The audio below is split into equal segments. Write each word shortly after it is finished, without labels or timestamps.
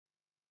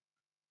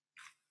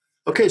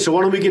Okay, so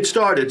why don't we get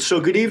started?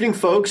 So, good evening,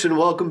 folks, and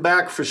welcome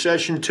back for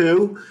session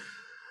two.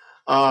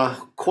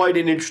 Quite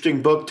an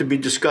interesting book to be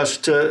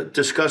discussed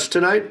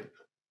tonight.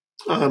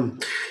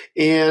 And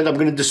I'm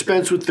going to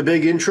dispense with the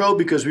big intro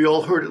because we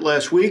all heard it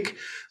last week.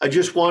 I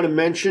just want to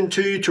mention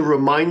to you to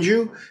remind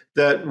you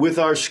that with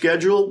our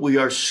schedule, we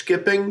are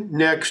skipping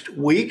next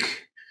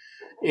week.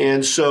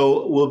 And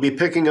so we'll be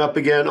picking up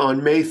again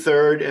on May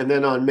 3rd and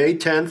then on May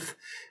 10th.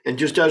 And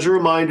just as a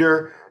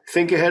reminder,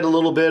 think ahead a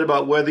little bit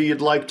about whether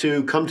you'd like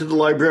to come to the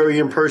library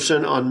in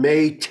person on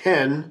May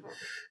 10.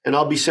 And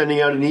I'll be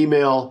sending out an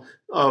email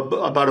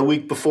about a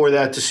week before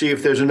that to see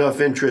if there's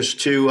enough interest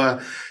to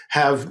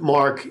have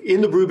Mark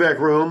in the Brubeck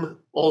Room,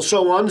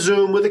 also on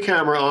Zoom with a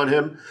camera on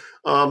him.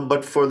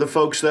 But for the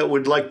folks that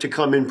would like to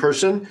come in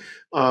person,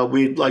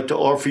 we'd like to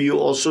offer you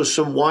also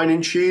some wine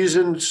and cheese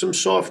and some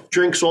soft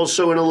drinks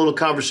also in a little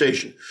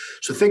conversation.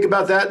 So think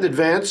about that in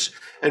advance.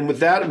 And with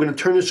that, I'm going to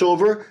turn this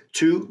over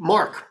to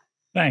Mark.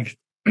 Thanks.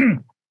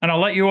 And I'll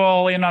let you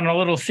all in on a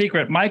little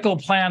secret. Michael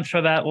plans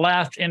for that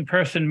last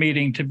in-person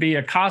meeting to be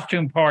a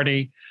costume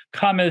party.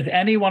 Come as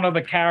any one of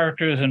the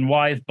characters in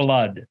Wise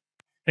Blood.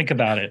 Think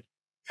about it.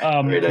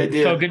 Great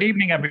idea. So good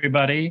evening,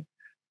 everybody.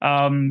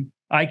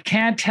 I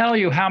can't tell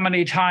you how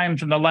many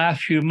times in the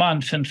last few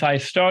months since I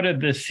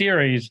started this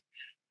series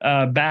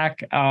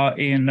back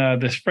in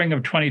the spring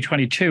of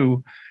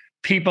 2022,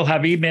 people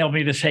have emailed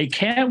me to say,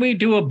 can't we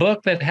do a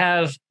book that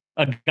has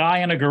a guy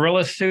in a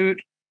gorilla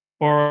suit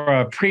or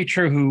a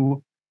preacher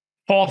who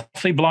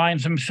falsely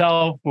blinds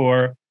himself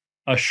or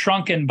a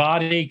shrunken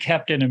body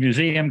kept in a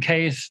museum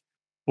case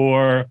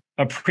or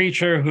a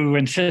preacher who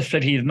insists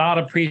that he's not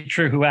a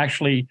preacher who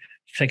actually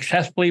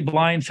successfully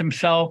blinds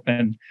himself,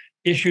 and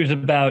issues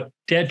about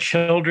dead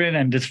children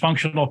and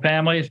dysfunctional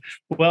families?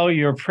 Well,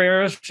 your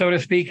prayers, so to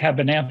speak, have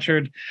been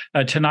answered.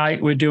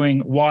 Tonight, we're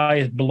doing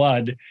Wise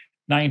Blood,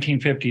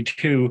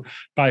 1952,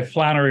 by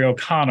Flannery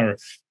O'Connor.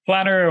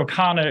 Flannery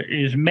O'Connor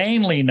is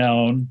mainly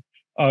known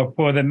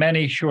for the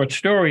many short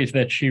stories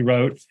that she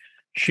wrote.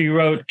 She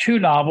wrote two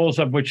novels,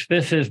 of which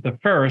this is the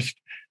first,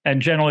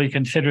 and generally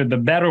considered the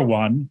better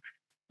one.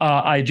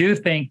 I do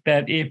think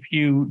that if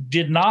you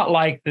did not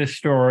like this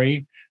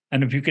story,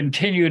 and if you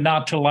continue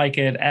not to like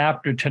it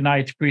after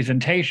tonight's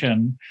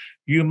presentation,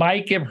 you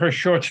might give her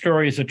short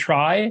stories a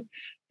try,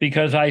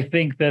 because I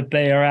think that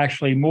they are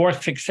actually more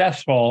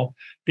successful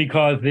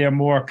because they're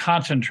more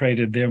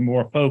concentrated, they're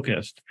more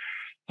focused.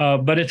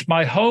 But it's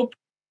my hope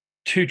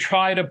to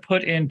try to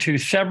put into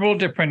several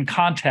different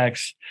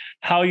contexts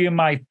how you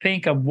might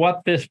think of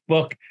what this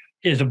book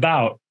is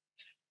about.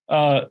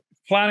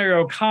 Flannery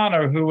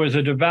O'Connor, who was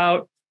a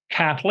devout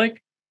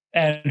Catholic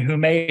and who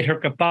made her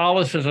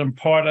Catholicism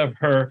part of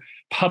her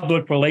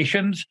public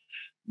relations.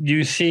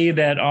 You see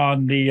that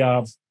on the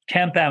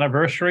 10th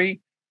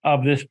anniversary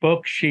of this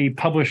book, she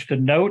published a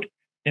note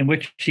in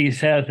which she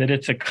says that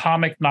it's a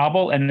comic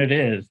novel, and it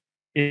is.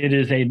 It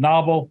is a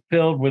novel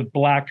filled with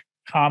Black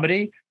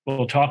comedy.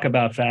 We'll talk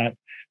about that.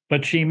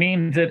 But she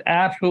means it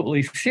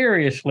absolutely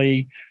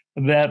seriously,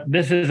 that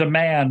this is a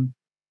man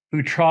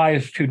who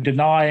tries to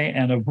deny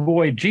and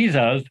avoid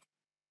Jesus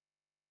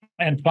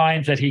and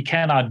finds that he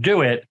cannot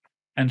do it.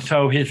 And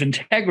so his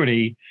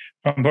integrity,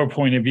 from her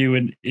point of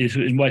view, is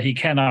in what he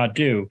cannot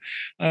do.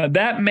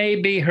 That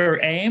may be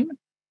her aim.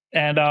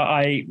 And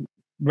I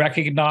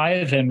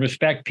recognize and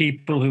respect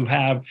people who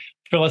have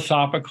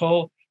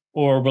philosophical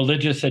or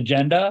religious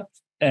agenda.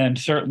 And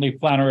certainly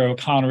Flannery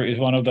O'Connor is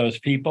one of those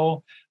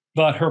people.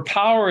 But her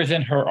power is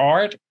in her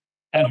art.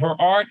 And her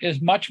art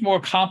is much more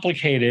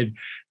complicated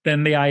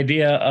than the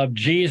idea of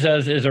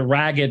Jesus as a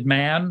ragged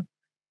man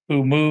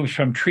who moves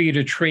from tree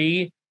to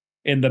tree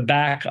in the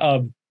back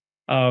of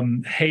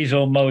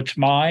Hazel Mote's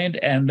mind,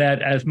 and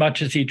that as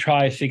much as he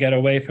tries to get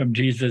away from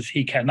Jesus,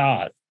 he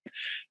cannot.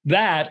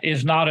 That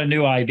is not a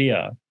new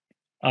idea.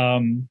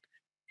 In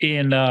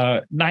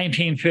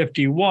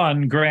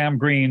 1951, Graham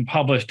Greene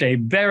published a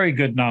very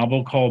good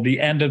novel called The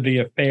End of the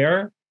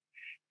Affair,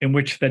 in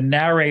which the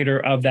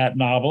narrator of that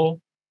novel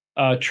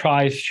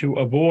tries to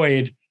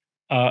avoid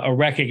a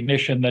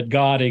recognition that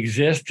God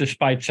exists,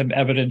 despite some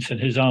evidence in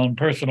his own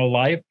personal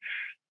life.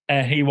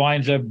 And he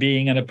winds up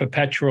being in a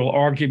perpetual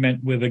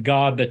argument with a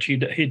God that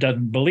he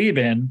doesn't believe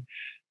in,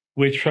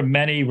 which from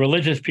many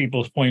religious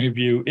people's point of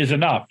view is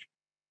enough.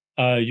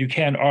 You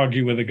can't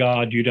argue with a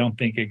God you don't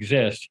think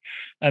exists.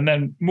 And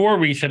then more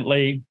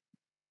recently,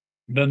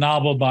 the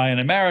novel by an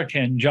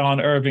American, John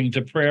Irving's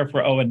A Prayer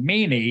for Owen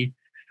Meany,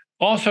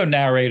 also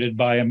narrated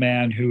by a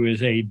man who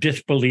is a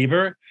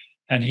disbeliever,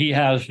 and he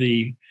has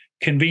the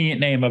convenient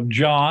name of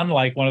John,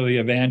 like one of the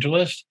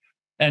evangelists,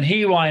 and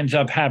he winds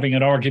up having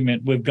an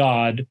argument with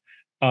God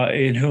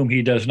in whom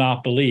he does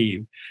not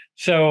believe.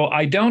 So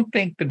I don't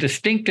think the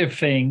distinctive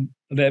thing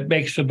that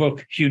makes the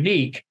book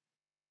unique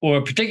or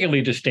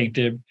particularly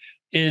distinctive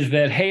is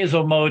that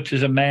Hazel Motes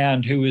is a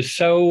man who is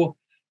so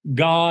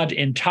God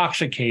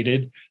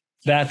intoxicated.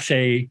 That's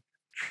a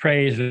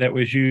phrase that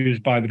was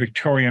used by the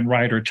Victorian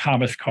writer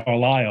Thomas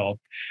Carlyle,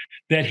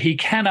 that he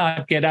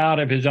cannot get out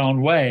of his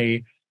own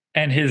way,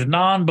 and his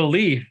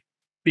non-belief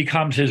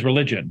becomes his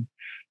religion.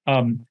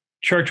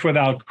 Church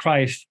Without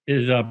Christ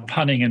is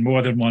punning in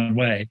more than one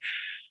way.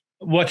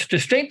 What's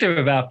distinctive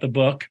about the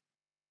book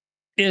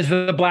is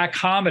the Black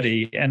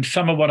comedy and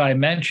some of what I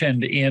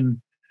mentioned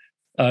in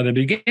the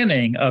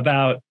beginning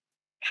about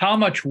how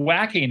much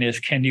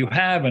wackiness can you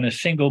have in a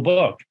single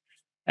book.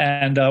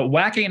 And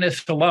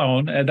wackiness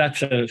alone, and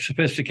that's a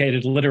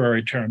sophisticated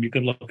literary term, you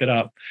could look it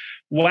up.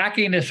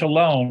 Wackiness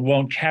alone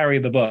won't carry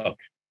the book.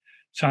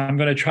 So I'm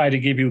going to try to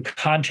give you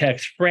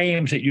context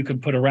frames that you can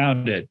put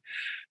around it.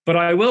 But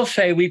I will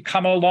say we've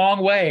come a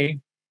long way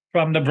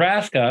from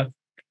Nebraska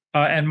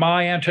and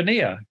My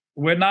Antonia.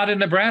 We're not in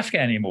Nebraska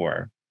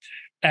anymore.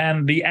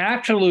 And the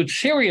absolute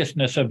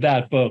seriousness of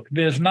that book,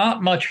 there's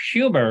not much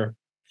humor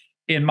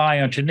in My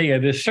Antonia.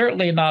 There's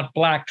certainly not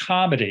Black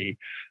comedy.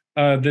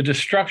 The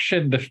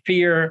destruction, the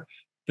fear,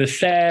 the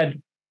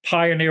sad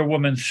pioneer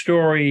woman's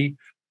story,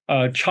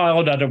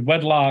 child out of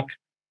wedlock,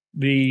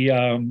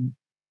 the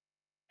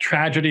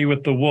tragedy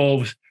with the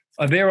wolves,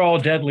 they're all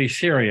deadly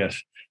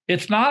serious.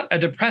 It's not a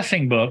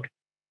depressing book,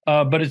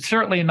 but it's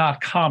certainly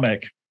not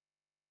comic.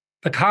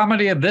 The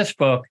comedy of this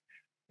book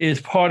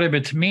is part of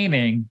its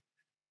meaning,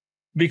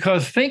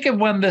 because think of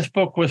when this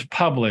book was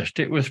published.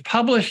 It was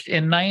published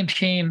in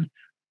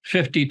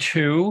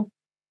 1952.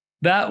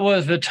 That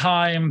was the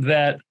time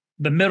that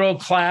the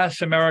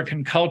middle-class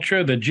American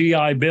culture, the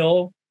GI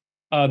Bill,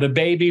 the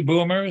baby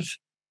boomers,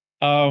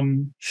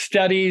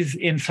 studies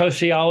in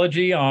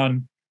sociology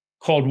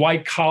called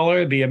White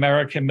Collar, the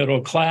American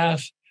Middle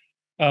Class,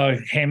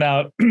 came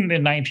out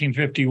in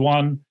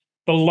 1951.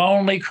 The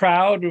Lonely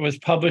Crowd was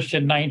published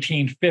in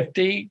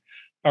 1950,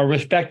 a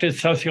respected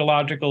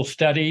sociological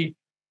study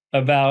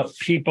about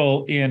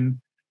people in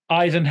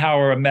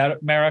Eisenhower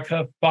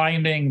America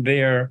finding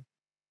their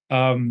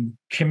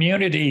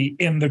community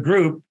in the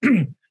group,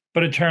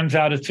 but it turns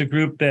out it's a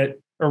group that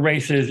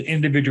erases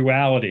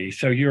individuality.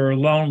 So you're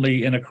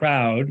lonely in a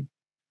crowd.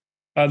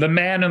 The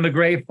Man in the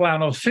Gray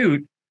Flannel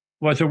Suit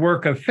was a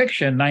work of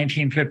fiction,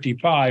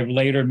 1955,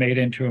 later made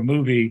into a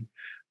movie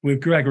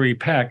with Gregory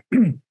Peck.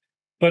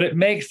 But it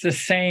makes the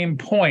same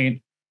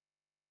point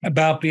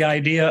about the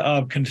idea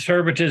of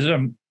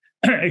conservatism,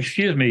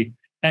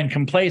 and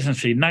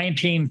complacency.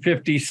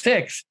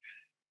 1956,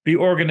 The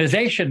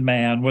Organization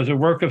Man was a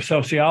work of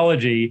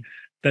sociology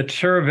that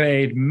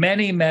surveyed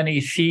many,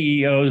 many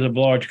CEOs of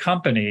large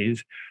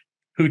companies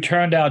who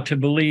turned out to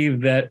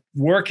believe that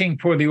working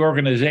for the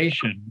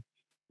organization,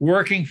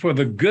 working for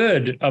the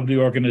good of the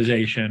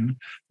organization,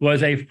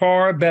 was a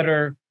far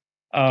better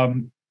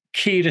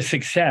key to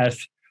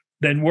success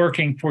than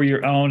working for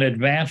your own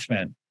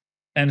advancement.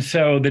 And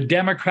so the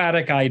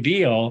democratic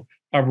ideal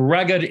of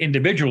rugged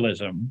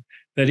individualism,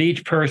 that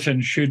each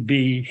person should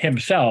be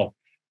himself.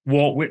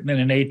 Walt Whitman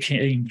in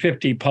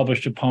 1850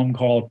 published a poem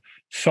called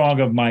Song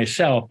of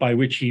Myself, by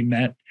which he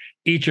meant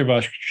each of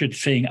us should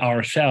sing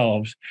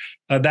ourselves.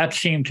 That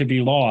seemed to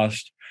be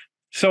lost.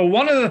 So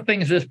one of the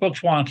things this book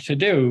wants to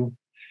do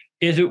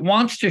is it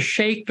wants to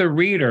shake the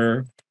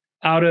reader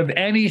out of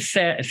any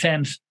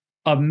sense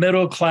of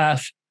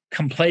middle-class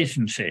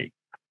complacency.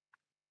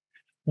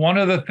 One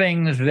of the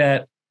things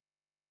that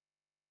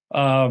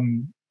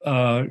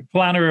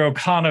Flannery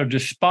O'Connor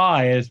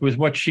despised was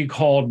what she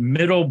called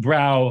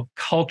middle-brow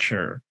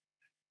culture.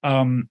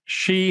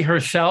 She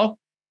herself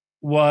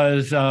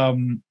was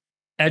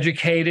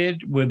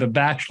educated with a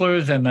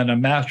bachelor's and then a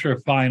master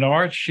of fine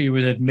arts. She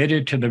was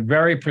admitted to the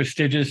very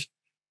prestigious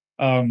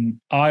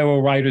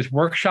Iowa Writers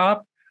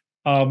Workshop,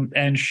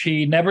 and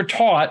she never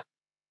taught.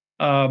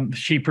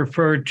 She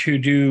preferred to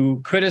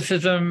do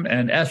criticism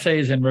and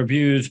essays and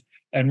reviews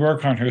and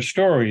work on her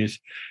stories.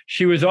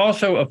 She was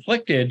also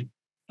afflicted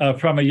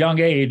from a young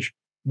age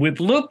with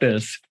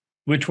lupus,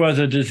 which was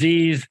a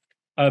disease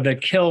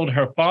that killed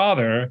her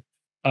father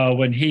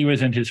when he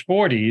was in his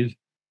 40s,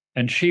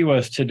 and she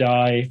was to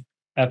die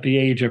at the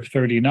age of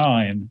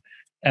 39.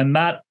 And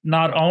that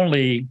not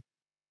only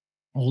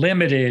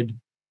limited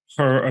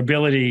her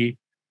ability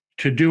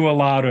to do a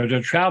lot or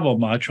to travel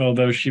much,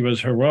 although she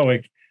was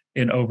heroic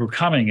in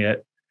overcoming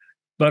it,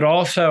 but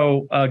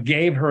also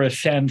gave her a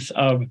sense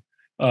of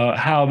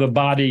how the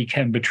body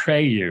can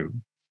betray you.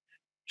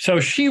 So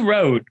she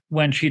wrote,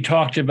 when she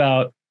talked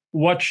about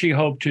what she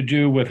hoped to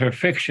do with her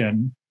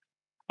fiction,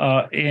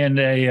 and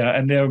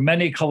there are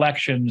many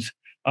collections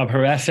of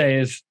her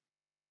essays,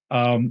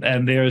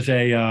 and there's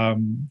a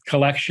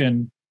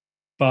collection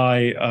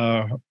by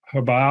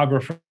her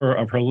biographer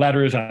of her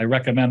letters. I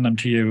recommend them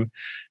to you.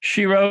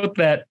 She wrote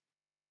that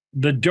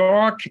the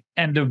dark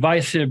and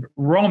divisive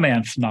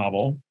romance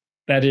novel,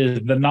 that is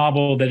the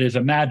novel that is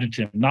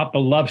imaginative, not the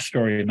love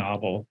story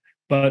novel,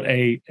 but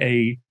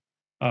a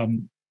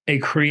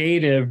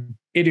creative,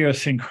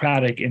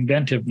 idiosyncratic,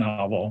 inventive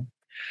novel,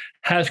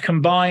 has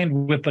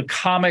combined with the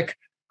comic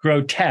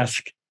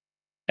grotesque.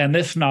 And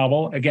this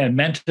novel, again,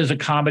 meant as a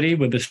comedy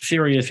with a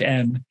serious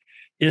end,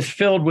 is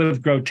filled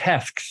with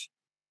grotesques,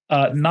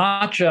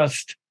 not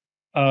just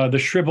the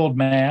shriveled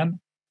man,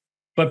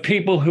 but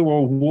people who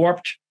are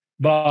warped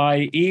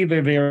by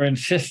either their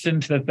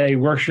insistence that they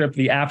worship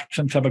the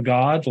absence of a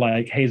god,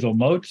 like Hazel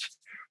Motes,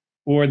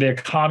 or their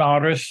con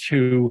artists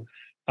who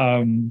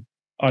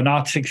are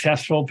not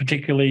successful,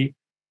 particularly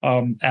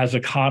as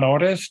a con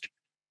artist.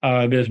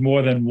 There's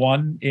more than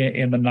one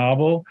in the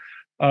novel.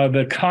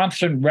 The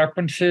constant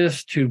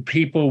references to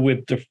people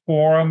with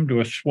deformed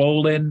or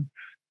swollen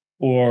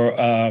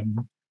or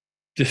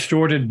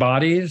distorted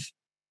bodies,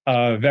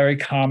 very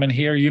common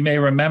here. You may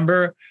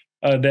remember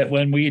that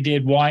when we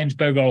did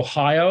Winesburg,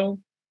 Ohio,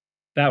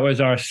 that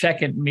was our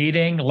second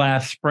meeting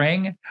last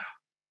spring.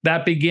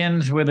 That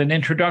begins with an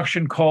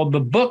introduction called The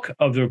Book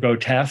of the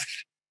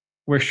Grotesques,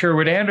 where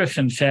Sherwood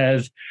Anderson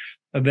says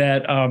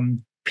that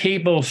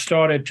people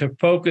started to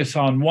focus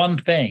on one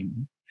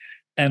thing.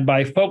 And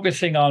by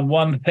focusing on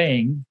one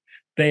thing,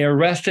 they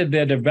arrested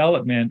their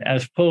development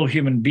as full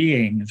human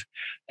beings,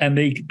 and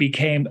they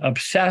became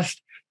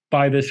obsessed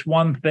by this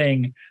one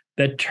thing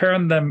that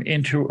turned them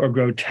into a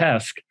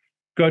grotesque.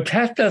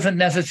 Grotesque doesn't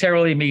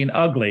necessarily mean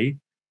ugly,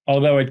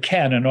 although it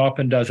can and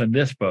often does in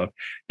this book.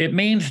 It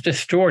means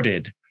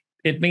distorted.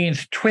 It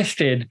means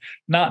twisted,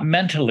 not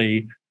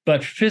mentally,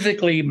 but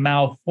physically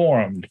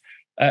malformed.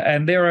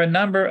 And there are a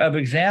number of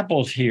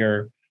examples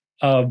here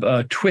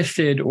of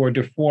twisted or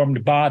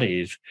deformed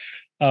bodies.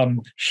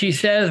 She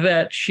says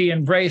that she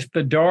embraced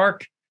the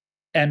dark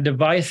and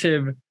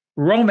divisive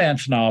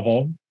romance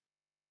novel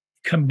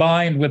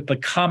combined with the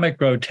comic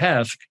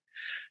grotesque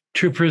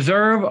to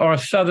preserve our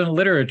Southern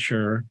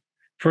literature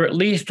for at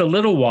least a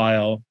little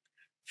while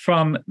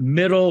from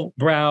middle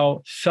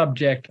brow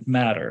subject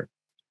matter.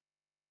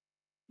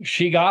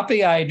 She got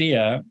the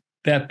idea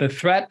that the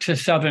threat to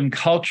Southern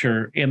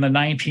culture in the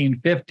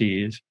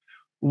 1950s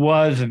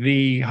was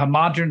the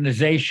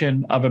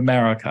homogenization of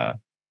America.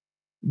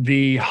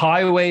 The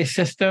highway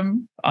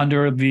system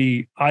under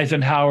the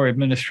Eisenhower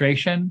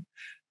administration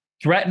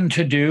threatened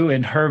to do,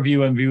 in her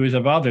view and views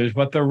of others,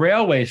 what the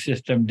railway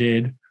system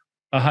did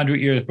 100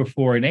 years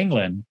before in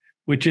England,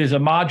 which is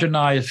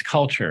homogenize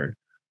culture.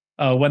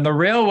 When the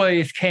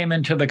railways came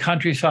into the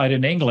countryside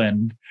in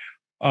England,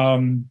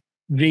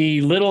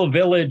 the little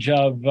village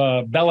of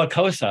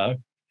Bellicosa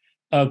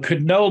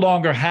could no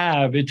longer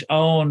have its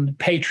own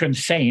patron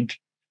saint,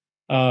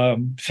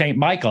 St.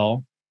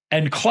 Michael,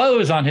 and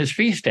close on his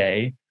feast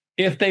day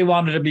if they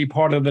wanted to be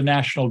part of the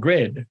national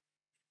grid.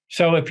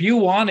 So if you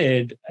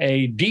wanted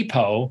a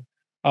depot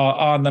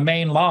on the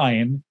main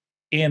line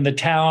in the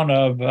town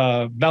of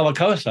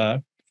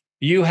Bellicosa,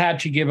 you had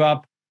to give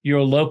up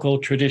your local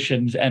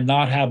traditions and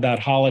not have that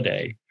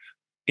holiday.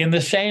 In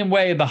the same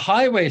way, the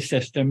highway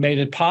system made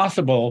it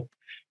possible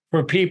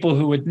for people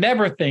who would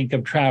never think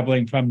of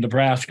traveling from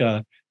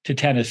Nebraska to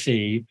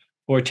Tennessee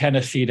or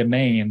Tennessee to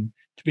Maine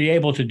to be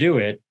able to do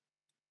it.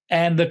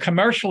 And the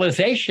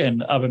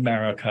commercialization of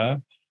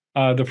America,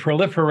 the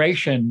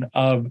proliferation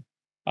of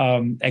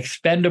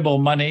expendable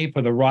money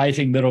for the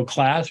rising middle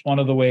class, one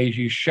of the ways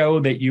you show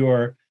that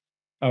you're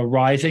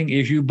rising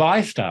is you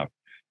buy stuff.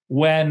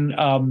 When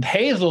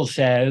Hazel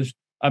says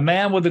a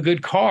man with a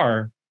good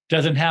car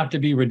doesn't have to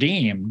be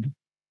redeemed,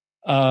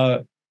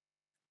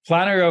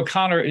 Flannery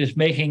O'Connor is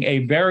making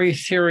a very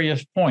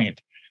serious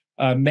point.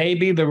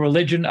 Maybe the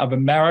religion of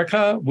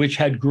America, which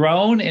had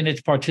grown in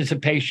its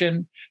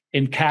participation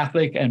in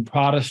Catholic and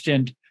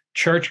Protestant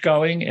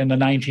church-going in the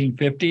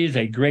 1950s,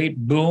 a great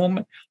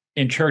boom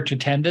in church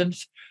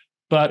attendance,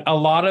 but a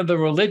lot of the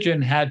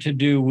religion had to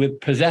do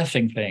with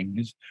possessing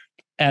things.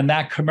 And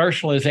that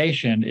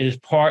commercialization is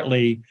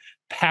partly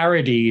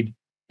parodied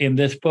in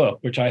this book,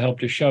 which I hope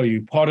to show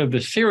you. Part of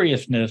the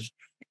seriousness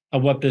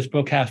of what this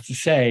book has to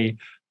say,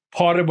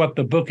 part of what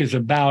the book is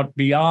about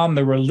beyond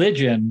the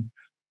religion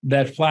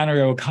that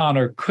Flannery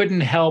O'Connor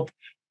couldn't help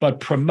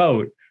but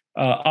promote.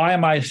 I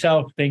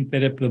myself think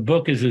that if the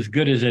book is as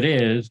good as it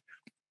is,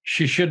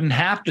 she shouldn't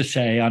have to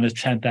say on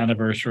its 10th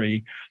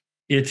anniversary,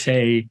 it's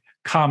a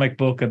comic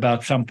book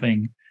about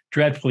something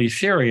dreadfully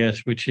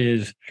serious, which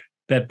is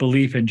that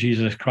belief in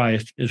Jesus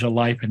Christ is a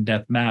life and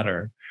death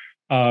matter.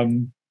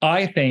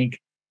 I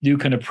think you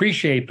can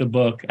appreciate the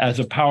book as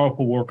a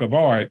powerful work of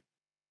art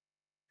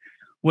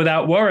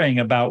without worrying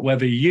about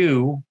whether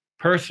you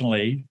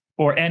personally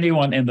or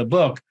anyone in the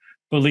book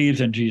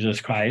believes in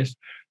Jesus Christ.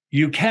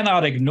 You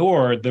cannot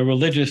ignore the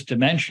religious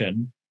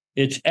dimension.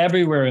 It's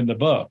everywhere in the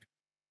book.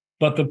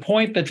 But the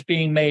point that's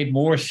being made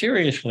more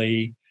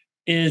seriously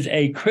is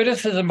a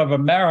criticism of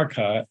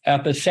America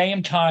at the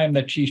same time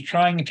that she's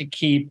trying to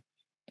keep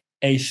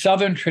a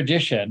Southern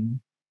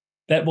tradition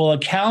that will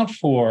account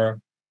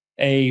for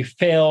a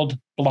failed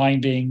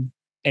blinding,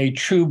 a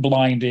true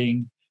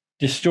blinding,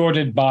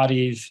 distorted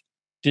bodies,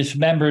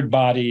 dismembered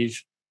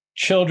bodies,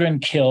 children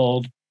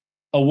killed,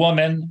 a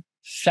woman,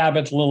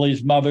 Sabbath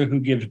Lily's mother, who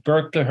gives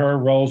birth to her,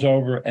 rolls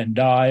over and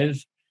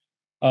dies,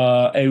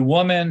 a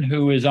woman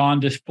who is on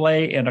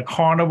display in a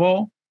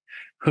carnival,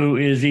 who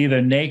is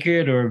either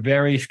naked or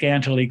very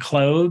scantily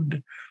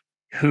clothed,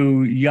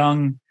 who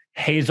young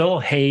Hazel,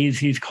 Hayes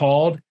he's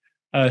called,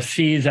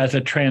 sees as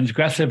a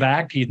transgressive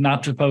act. He's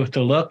not supposed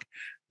to look.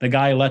 The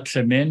guy lets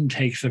him in,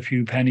 takes the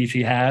few pennies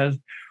he has,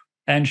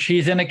 and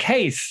she's in a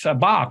case, a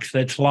box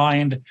that's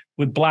lined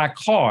with black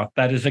cloth.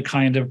 That is a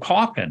kind of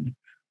coffin.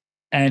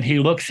 And he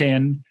looks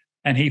in,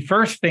 and he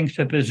first thinks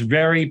that this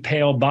very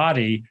pale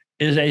body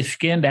is a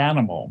skinned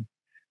animal.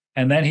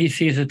 And then he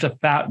sees it's a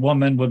fat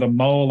woman with a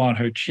mole on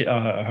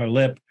her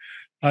lip.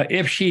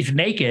 If she's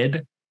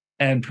naked,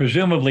 and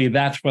presumably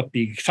that's what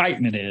the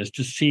excitement is,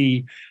 to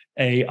see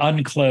a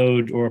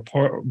unclothed or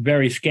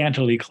very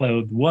scantily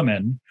clothed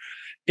woman.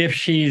 If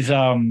she's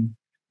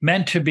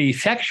meant to be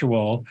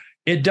sexual,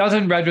 it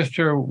doesn't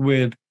register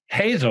with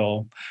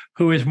Hazel,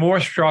 who is more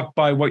struck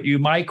by what you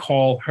might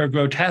call her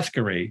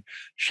grotesquerie.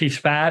 She's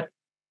fat,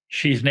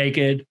 she's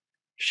naked,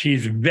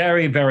 she's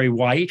very, very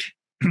white,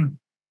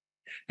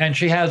 and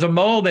she has a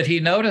mole that he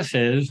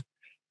notices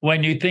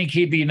when you think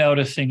he'd be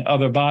noticing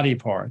other body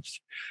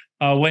parts.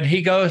 When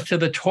he goes to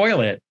the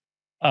toilet,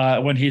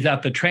 when he's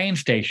at the train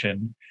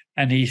station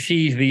and he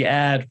sees the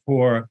ad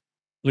for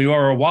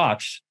Leora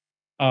Watts,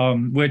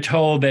 we're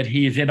told that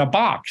he's in a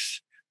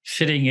box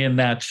sitting in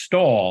that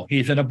stall.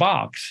 He's in a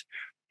box.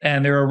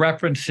 And there are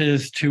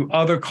references to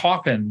other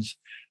coffins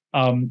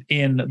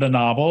in the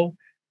novel.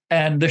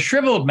 And the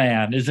shriveled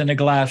man is in a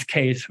glass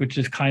case, which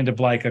is kind of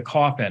like a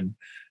coffin.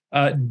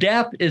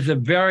 Death is a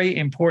very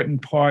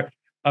important part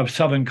of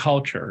Southern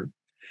culture.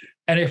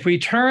 And if we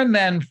turn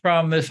then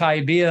from this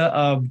idea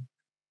of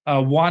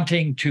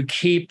wanting to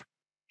keep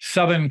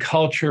Southern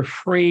culture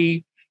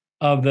free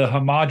of the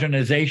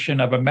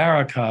homogenization of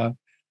America,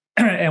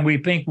 and we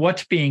think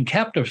what's being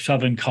kept of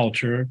Southern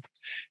culture,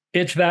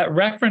 it's that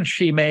reference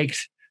she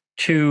makes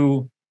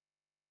to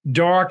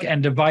dark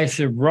and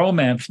divisive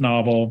romance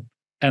novel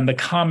and the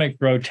comic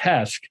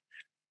grotesque.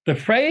 The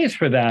phrase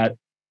for that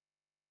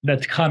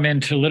that's come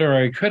into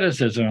literary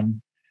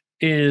criticism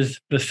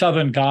is the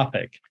Southern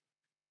Gothic.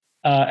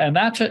 And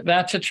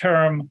that's a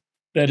term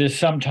that is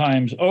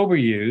sometimes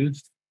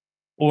overused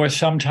or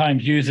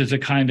sometimes used as a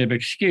kind of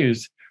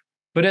excuse,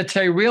 but it's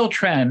a real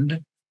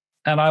trend.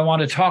 And I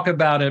want to talk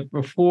about it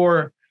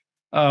before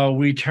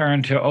we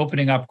turn to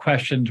opening up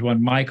questions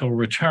when Michael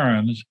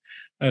returns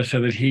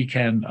so that he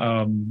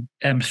can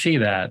MC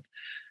that.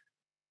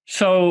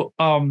 So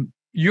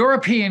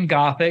European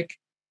Gothic,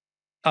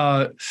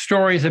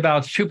 stories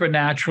about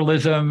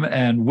supernaturalism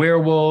and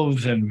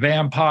werewolves and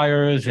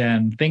vampires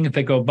and things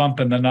that go bump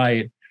in the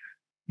night,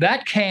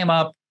 that came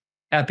up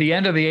at the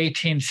end of the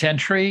 18th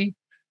century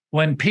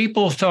when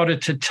people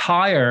started to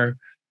tire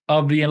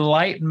of the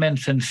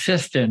Enlightenment's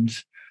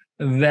insistence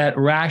that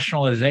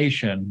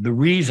rationalization, the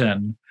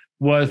reason,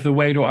 was the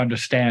way to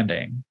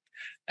understanding.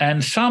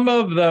 And some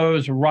of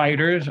those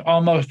writers,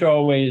 almost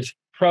always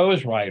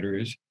prose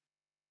writers,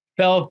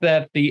 felt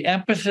that the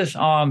emphasis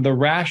on the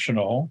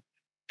rational,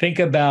 think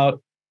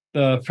about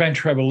the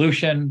French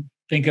Revolution,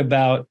 think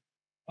about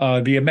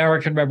the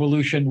American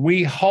Revolution,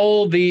 we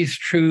hold these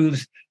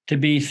truths to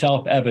be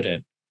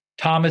self-evident.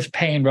 Thomas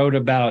Paine wrote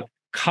about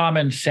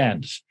common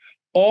sense.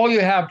 All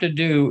you have to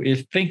do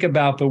is think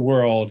about the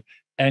world,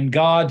 and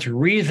God's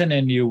reason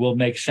in you will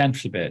make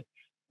sense of it.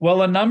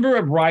 Well, a number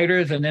of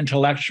writers and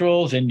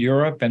intellectuals in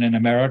Europe and in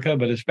America,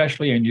 but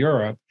especially in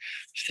Europe,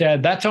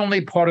 said that's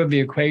only part of the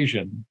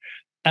equation.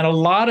 And a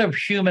lot of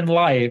human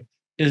life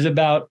is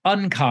about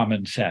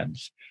uncommon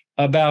sense,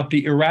 about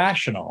the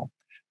irrational,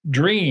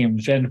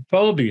 dreams and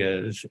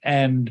phobias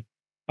and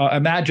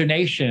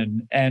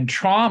imagination and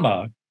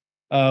trauma,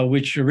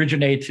 which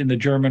originates in the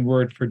German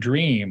word for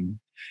dream.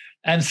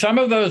 And some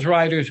of those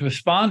writers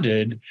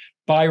responded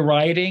by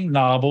writing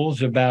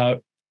novels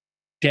about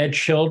dead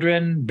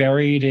children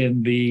buried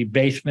in the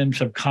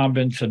basements of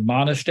convents and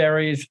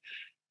monasteries,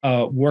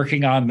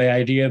 working on the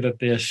idea that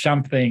there's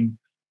something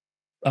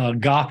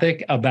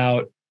Gothic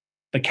about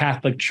the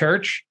Catholic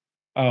Church,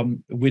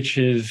 which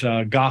is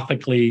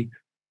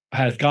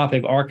has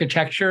Gothic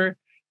architecture,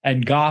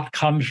 and Goth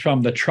comes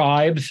from the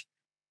tribes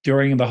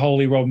during the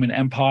Holy Roman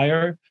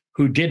Empire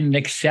who didn't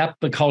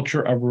accept the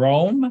culture of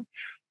Rome,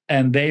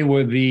 and they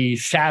were the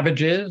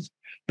savages,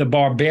 the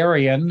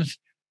barbarians,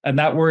 and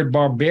that word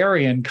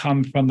barbarian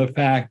comes from the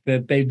fact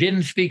that they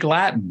didn't speak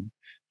Latin.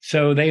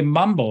 So they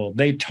mumbled,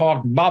 they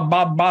talked ba,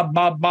 ba, ba,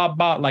 ba, ba,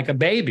 ba, like a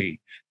baby.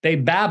 They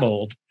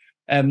babbled,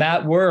 and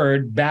that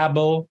word,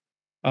 babble,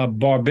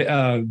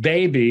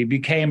 baby,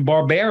 became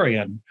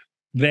barbarian.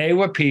 They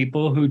were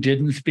people who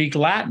didn't speak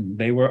Latin.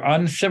 They were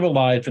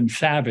uncivilized and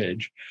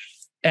savage.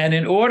 And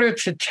in order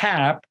to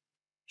tap,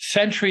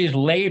 centuries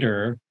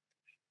later,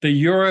 the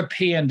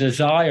European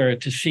desire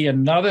to see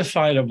another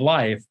side of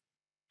life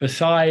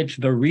besides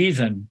the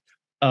reason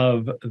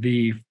of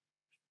the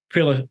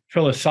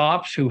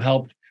philosophes who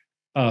helped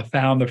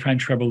found the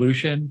French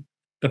Revolution,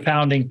 the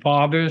founding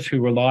fathers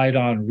who relied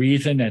on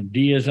reason and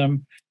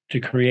deism to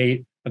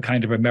create a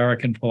kind of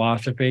American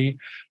philosophy,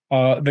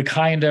 the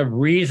kind of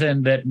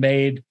reason that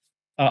made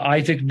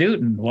Isaac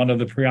Newton one of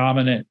the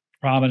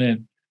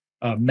prominent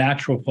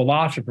natural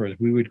philosophers.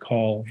 We would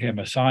call him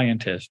a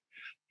scientist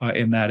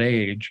in that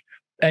age.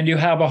 And you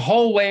have a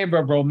whole wave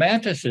of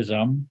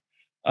romanticism,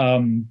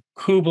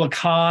 Kubla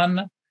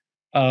Khan,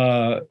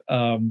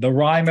 The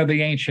Rime of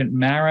the Ancient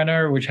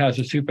Mariner, which has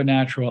a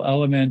supernatural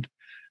element,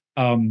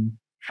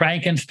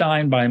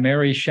 Frankenstein by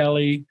Mary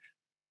Shelley,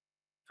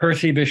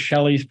 Percy Bysshe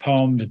Shelley's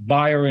poems,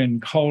 Byron,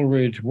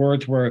 Coleridge,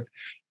 Wordsworth.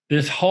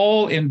 this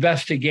whole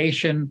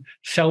investigation,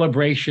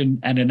 celebration,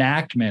 and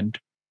enactment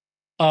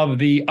of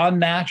the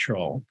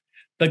unnatural.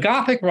 The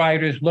Gothic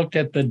writers looked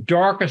at the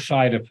darker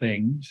side of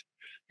things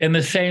in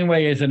the same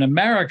way as in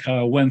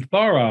America, when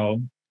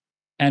Thoreau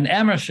and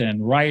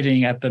Emerson,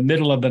 writing at the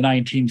middle of the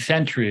 19th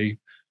century,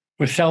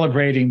 were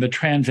celebrating the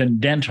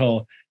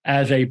transcendental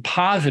as a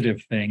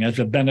positive thing, as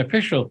a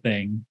beneficial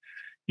thing.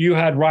 You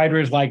had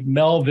writers like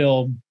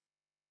Melville,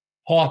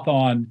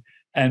 Hawthorne,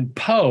 and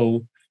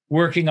Poe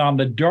working on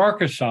the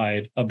darker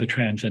side of the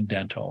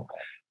transcendental,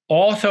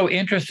 also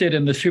interested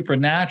in the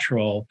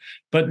supernatural,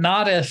 but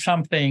not as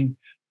something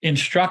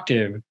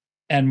instructive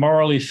and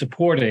morally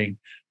supporting,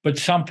 but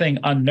something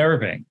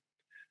unnerving.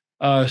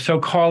 So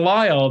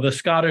Carlyle, the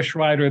Scottish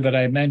writer that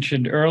I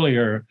mentioned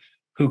earlier,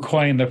 who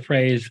coined the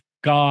phrase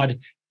God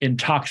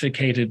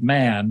intoxicated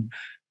man,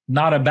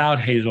 not about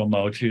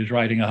hazelnuts, he was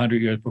writing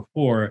 100 years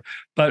before,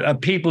 but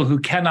of people who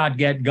cannot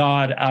get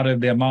God out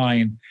of their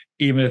mind,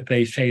 even if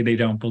they say they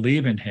don't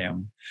believe in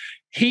him.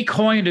 He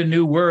coined a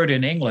new word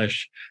in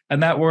English,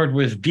 and that word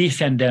was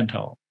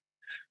descendental.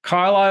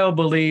 Carlyle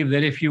believed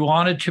that if you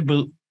wanted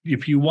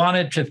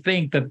to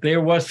think that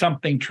there was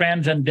something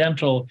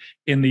transcendental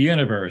in the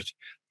universe,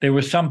 there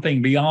was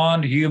something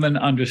beyond human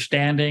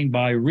understanding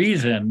by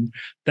reason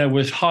that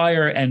was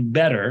higher and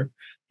better,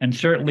 and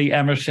certainly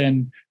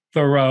Emerson,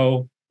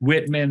 Thoreau,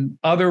 Whitman,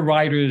 other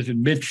writers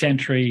in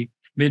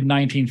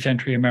mid-19th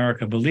century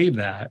America believed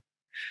that.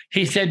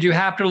 He said you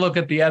have to look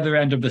at the other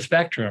end of the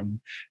spectrum,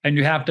 and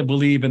you have to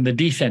believe in the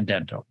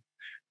descendental.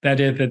 That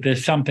is, that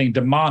there's something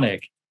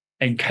demonic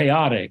and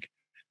chaotic,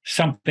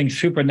 something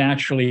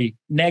supernaturally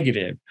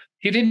negative.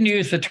 He didn't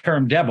use the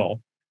term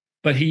devil,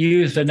 but he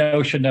used the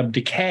notion of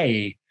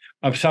decay,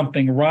 of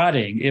something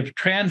rotting. If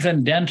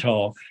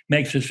transcendental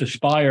makes us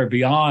aspire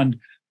beyond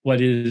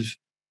what is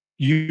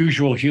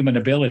usual human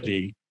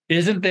ability,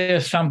 isn't there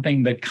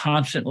something that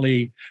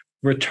constantly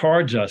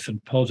retards us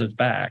and pulls us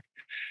back?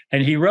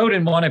 And he wrote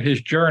in one of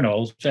his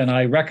journals, and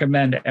I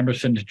recommend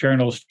Emerson's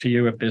journals to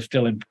you if they're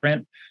still in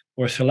print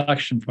or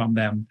selection from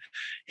them.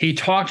 He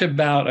talked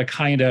about a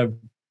kind of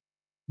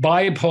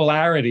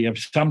bipolarity of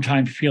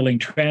sometimes feeling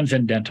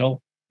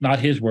transcendental, not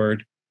his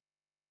word,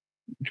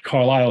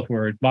 Carlyle's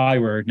word, my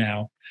word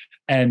now,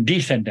 and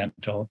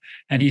descendental.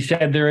 And he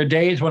said, there are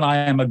days when I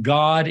am a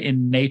god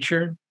in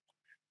nature,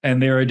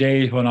 and there are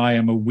days when I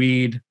am a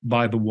weed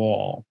by the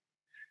wall.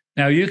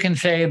 Now, you can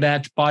say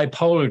that's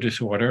bipolar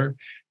disorder,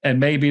 and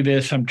maybe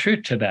there's some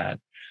truth to that.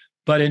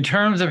 But in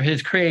terms of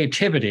his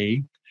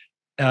creativity,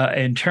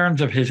 in terms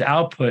of his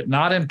output,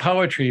 not in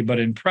poetry, but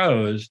in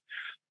prose,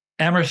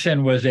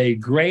 Emerson was a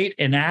great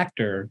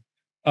enactor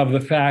of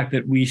the fact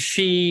that we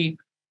see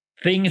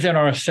things in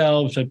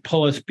ourselves that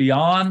pull us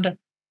beyond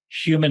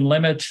human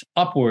limits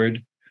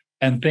upward,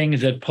 and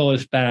things that pull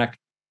us back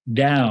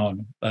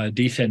down,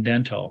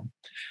 descendental.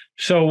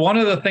 So one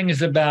of the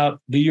things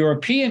about the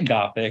European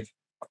Gothic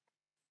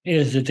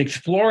is it's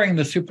exploring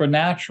the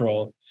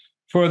supernatural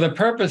for the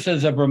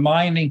purposes of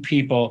reminding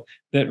people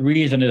that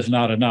reason is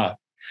not enough.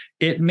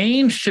 It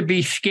means to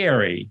be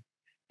scary.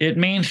 It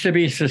means to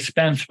be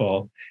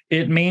suspenseful.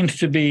 It means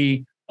to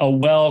be a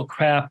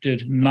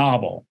well-crafted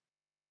novel.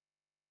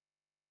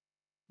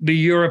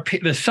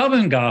 The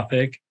Southern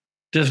Gothic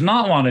does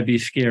not want to be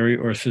scary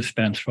or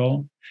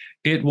suspenseful.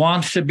 It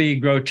wants to be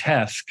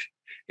grotesque.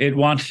 It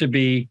wants to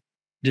be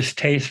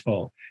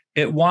distasteful.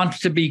 It wants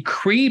to be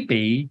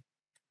creepy,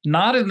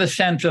 not in the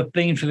sense of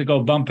things that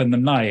go bump in the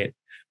night,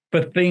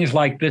 but things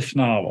like this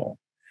novel.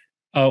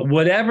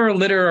 Whatever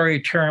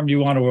literary term you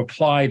want to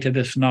apply to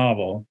this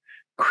novel,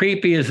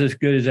 creepy is as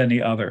good as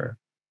any other.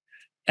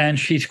 And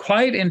she's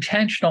quite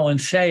intentional in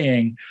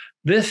saying,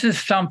 this is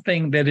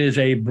something that is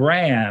a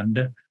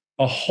brand,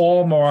 a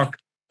hallmark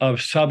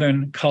of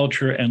Southern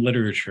culture and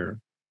literature.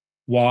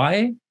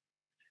 Why?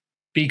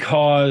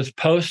 Because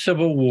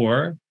post-Civil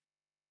War,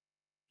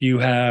 you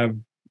have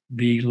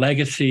the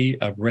legacy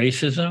of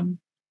racism,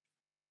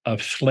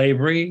 of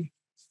slavery,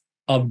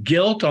 of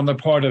guilt on the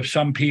part of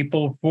some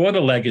people for the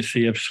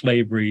legacy of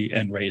slavery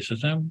and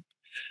racism.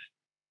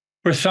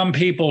 For some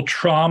people,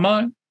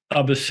 trauma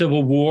of the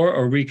Civil War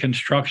or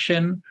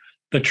Reconstruction,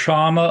 the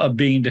trauma of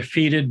being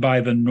defeated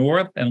by the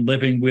North and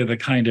living with a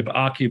kind of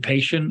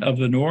occupation of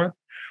the North,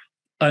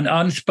 an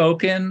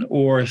unspoken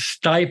or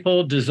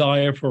stifled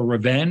desire for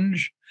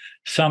revenge,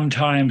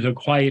 sometimes a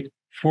quite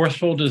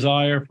forceful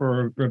desire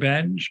for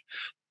revenge,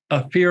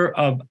 a fear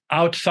of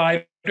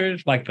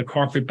outsiders like the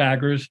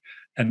carpetbaggers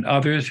and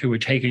others who were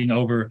taking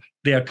over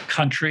their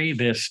country,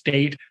 their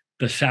state,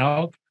 the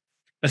South,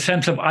 a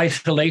sense of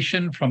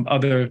isolation from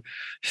other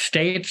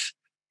states,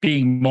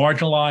 being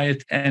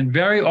marginalized, and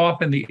very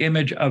often the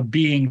image of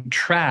being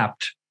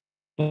trapped,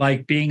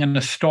 like being in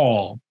a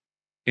stall,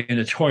 in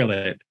a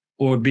toilet,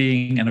 or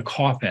being in a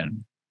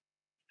coffin.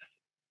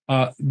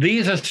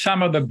 These are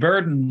some of the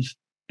burdens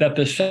that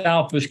the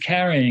South was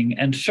carrying,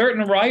 and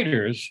certain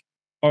writers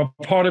are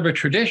part of a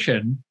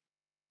tradition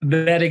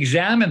that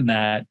examine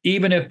that,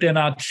 even if they're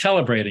not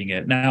celebrating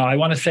it. Now, I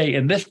want to say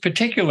in this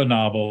particular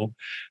novel,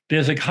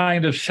 there's a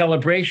kind of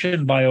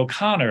celebration by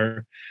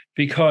O'Connor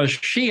because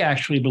she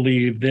actually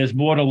believed there's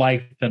more to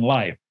life than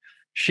life.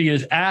 She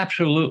is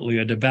absolutely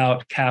a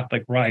devout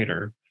Catholic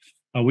writer.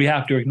 We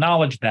have to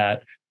acknowledge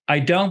that. I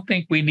don't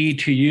think we need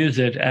to use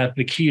it as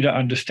the key to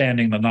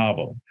understanding the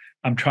novel.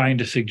 I'm trying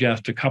to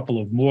suggest a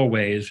couple of more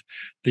ways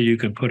that you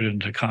can put it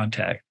into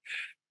context.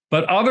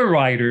 But other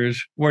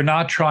writers were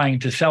not trying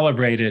to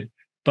celebrate it,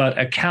 but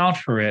account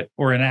for it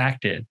or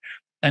enact it.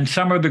 And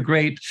some of the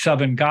great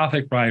Southern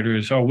Gothic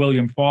writers are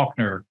William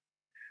Faulkner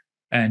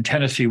and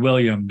Tennessee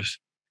Williams,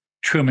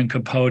 Truman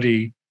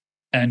Capote,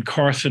 and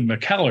Carson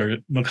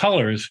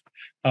McCullers.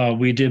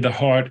 We did The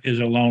Heart is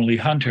a Lonely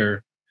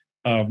Hunter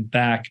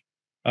back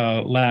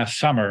last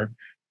summer,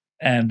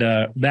 and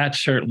that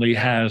certainly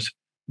has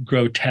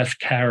grotesque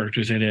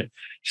characters in it.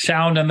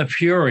 Sound and the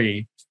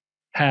Fury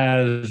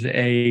has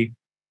a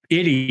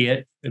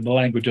idiot, in the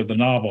language of the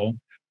novel,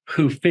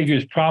 who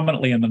figures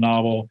prominently in the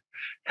novel,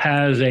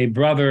 has a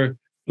brother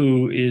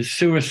who is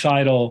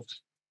suicidal,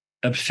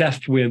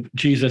 obsessed with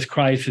Jesus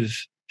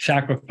Christ's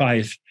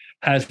sacrifice,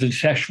 has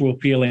incestual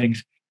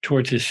feelings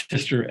towards his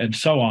sister, and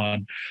so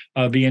on.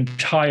 The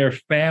entire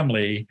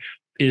family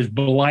is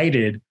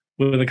blighted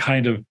with a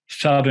kind of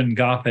Southern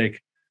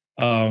Gothic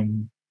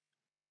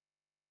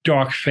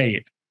dark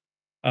fate.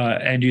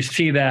 And you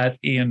see that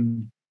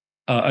in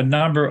a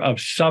number of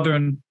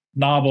Southern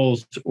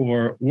novels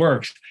or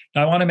works.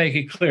 Now, I want to make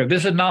it clear,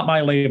 this is not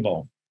my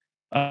label.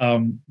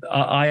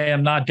 I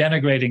am not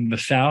denigrating the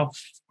South.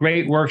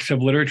 Great works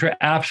of literature.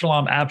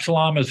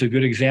 Absalom is a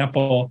good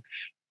example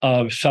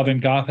of Southern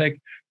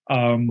Gothic.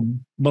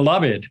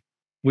 Beloved,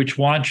 which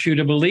wants you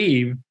to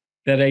believe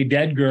that a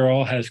dead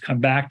girl has come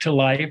back to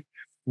life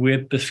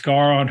with the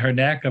scar on her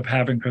neck of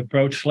having her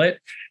throat slit,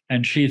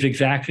 and she's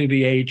exactly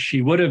the age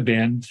she would have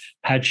been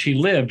had she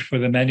lived for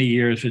the many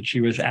years that she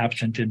was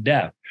absent in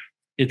death.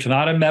 It's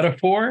not a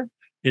metaphor.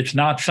 It's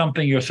not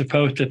something you're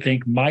supposed to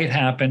think might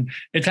happen.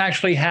 It's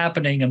actually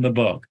happening in the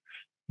book.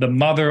 The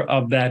mother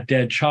of that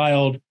dead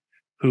child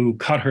who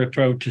cut her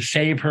throat to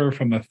save her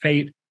from a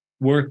fate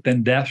worse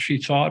than death, she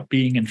thought,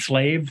 being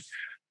enslaved,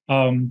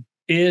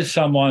 is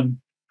someone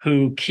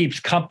who keeps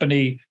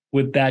company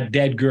with that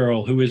dead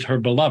girl who is her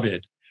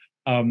beloved.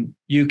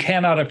 You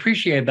cannot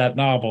appreciate that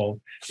novel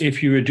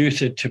if you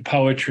reduce it to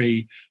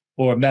poetry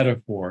or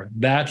metaphor.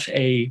 That's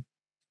a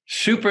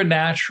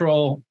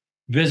supernatural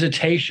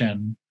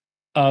visitation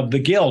of the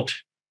guilt,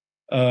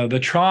 the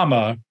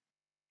trauma,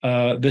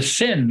 the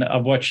sin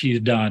of what she's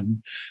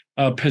done,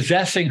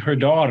 possessing her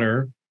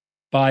daughter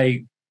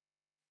by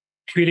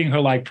treating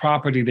her like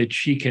property that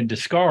she can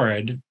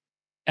discard,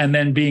 and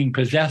then being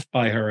possessed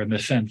by her in the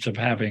sense of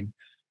having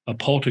a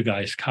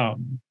poltergeist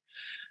come.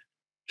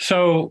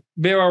 So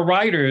there are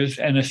writers,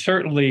 and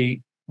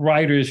certainly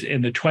writers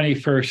in the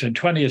 21st and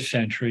 20th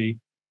century,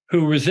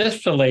 who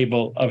resist the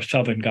label of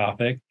Southern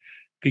Gothic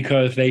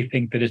because they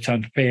think that it's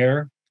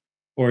unfair,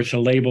 or it's a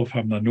label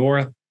from the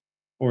North,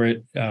 or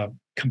it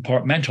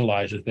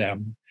compartmentalizes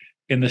them,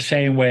 in the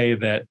same way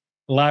that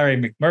Larry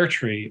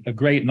McMurtry, a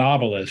great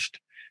novelist,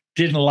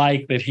 didn't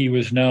like that he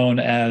was known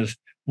as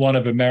one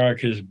of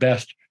America's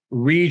best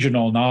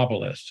regional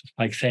novelists,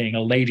 like saying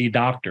a lady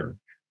doctor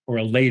or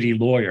a lady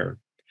lawyer.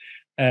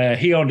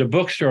 He owned a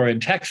bookstore in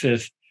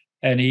Texas,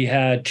 and he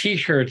had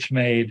T-shirts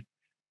made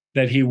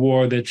that he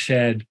wore that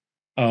said,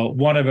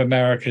 one of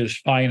America's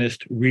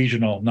finest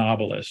regional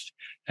novelists.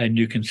 And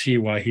you can see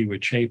why he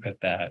would chafe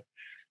at that.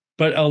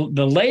 But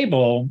the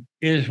label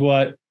is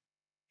what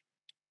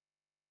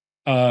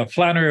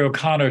Flannery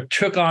O'Connor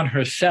took on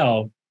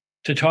herself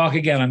to talk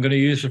again. I'm going to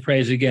use the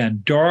phrase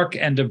again: dark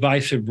and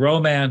divisive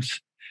romance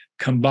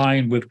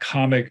combined with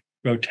comic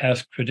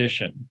grotesque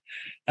tradition.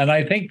 And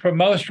I think for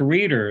most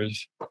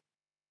readers,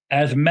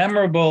 as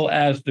memorable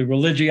as the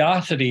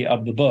religiosity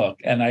of the book,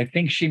 and I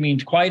think she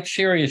means quite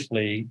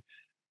seriously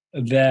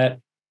that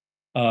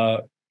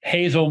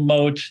Hazel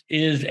Motes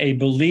is a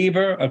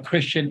believer, a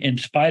Christian in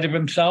spite of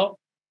himself.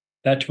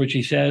 That's what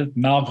she says,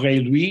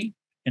 malgré lui,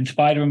 in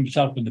spite of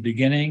himself in the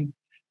beginning.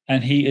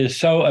 And he is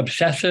so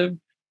obsessive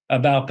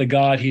about the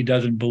God he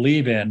doesn't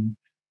believe in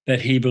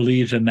that he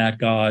believes in that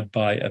God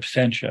by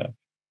absentia.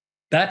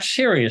 That's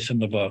serious in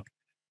the book,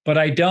 but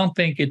I don't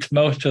think it's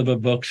most of the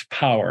book's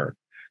power.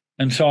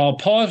 And so I'll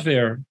pause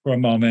there for a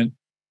moment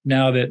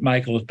now that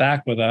Michael is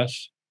back with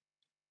us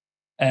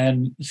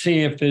and see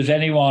if there's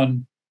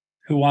anyone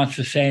who wants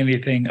to say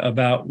anything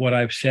about what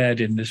I've said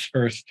in this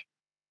first,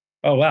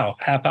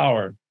 half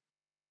hour.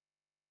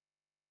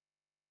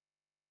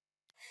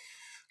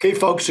 Okay,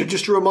 folks, so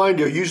just a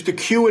reminder, use the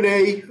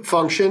Q&A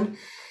function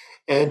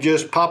and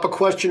just pop a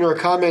question or a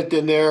comment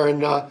in there,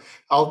 and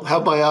I'll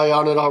have my eye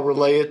on it. I'll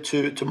relay it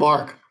to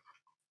Mark.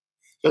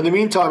 In the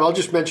meantime, I'll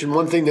just mention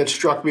one thing that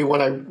struck me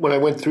when I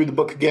went through the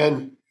book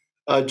again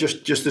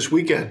just this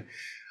weekend.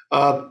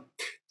 I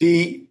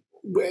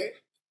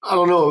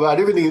don't know about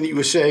everything that you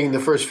were saying in the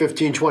first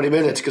 15, 20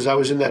 minutes because I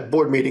was in that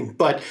board meeting,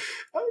 but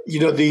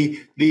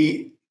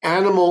the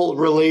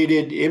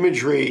animal-related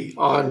imagery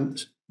on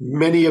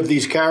many of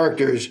these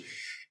characters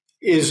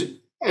is,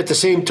 at the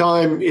same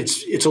time,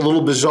 it's a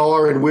little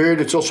bizarre and weird.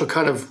 It's also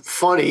kind of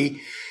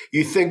funny.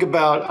 you think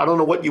about, I don't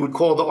know what you would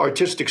call the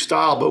artistic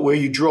style, but where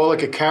you draw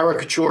like a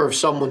caricature of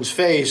someone's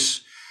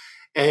face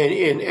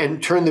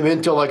and turn them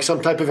into like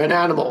some type of an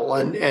animal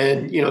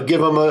and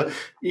give them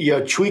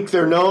tweak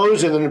their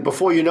nose, and then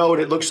before you know it,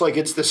 it looks like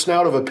it's the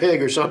snout of a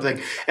pig or something,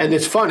 and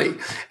it's funny.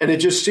 And it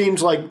just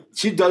seems like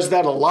she does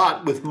that a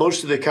lot with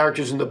most of the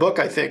characters in the book,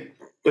 I think.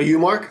 Are you,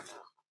 Mark?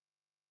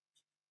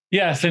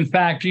 Yes, in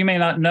fact, you may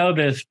not know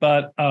this,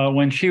 but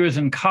when she was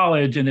in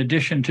college, in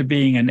addition to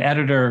being an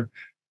editor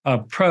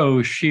of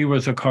prose, she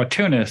was a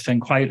cartoonist, and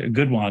quite a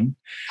good one.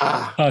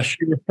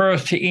 She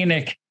refers to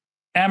Enoch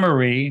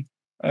Emery,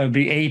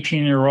 the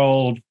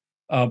 18-year-old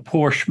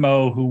poor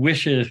schmo who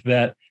wishes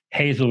that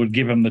Hazel would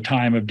give him the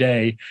time of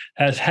day,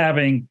 as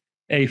having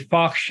a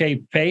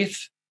fox-shaped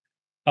face.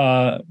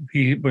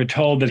 We're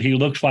told that he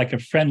looks like a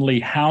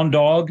friendly hound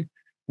dog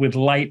with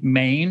light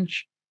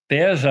mange.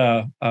 There's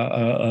a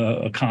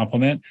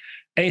compliment.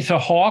 Asa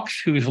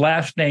Hawks, whose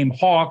last name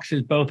Hawks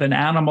is both an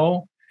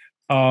animal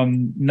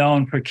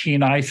known for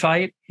keen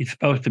eyesight. He's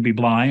supposed to be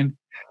blind.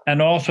 And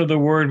also the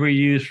word we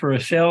use for a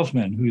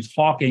salesman who's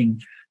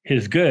hawking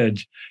his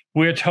goods.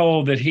 We're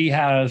told that he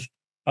has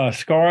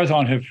scars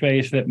on his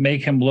face that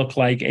make him look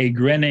like a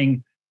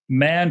grinning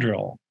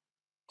mandrill.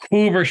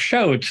 Hoover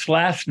Schote's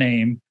last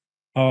name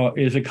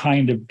is a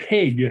kind of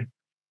pig,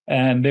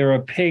 and there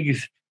are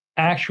pigs,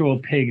 actual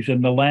pigs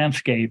in the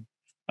landscape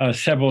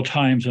several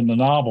times in the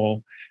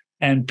novel.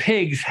 And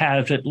pigs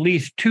has at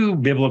least two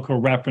biblical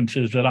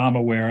references that I'm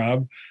aware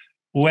of.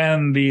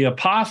 When the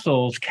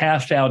apostles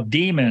cast out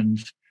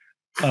demons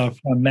from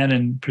men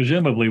and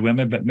presumably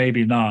women, but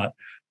maybe not,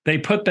 they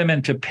put them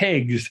into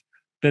pigs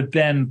that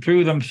then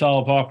threw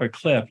themselves off a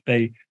cliff.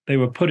 They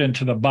were put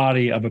into the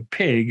body of a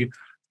pig,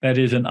 that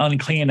is an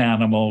unclean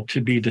animal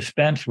to be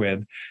dispensed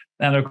with.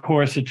 And of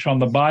course, it's from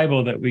the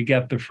Bible that we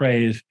get the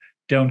phrase,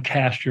 "Don't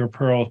cast your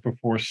pearls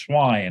before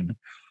swine."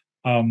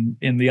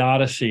 In the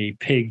Odyssey,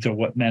 pigs are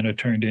what men are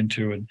turned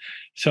into. And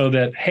so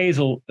that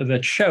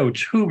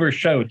Hoover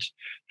Schotes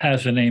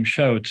has the name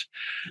Schotes.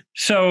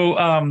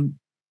 So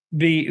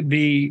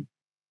the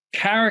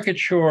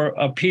caricature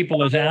of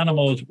people as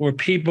animals or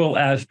people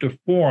as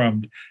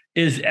deformed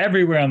is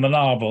everywhere in the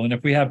novel. And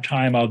if we have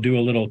time, I'll do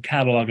a little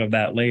catalog of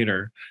that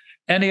later.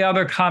 Any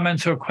other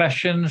comments or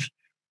questions?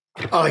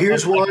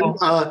 Here's one.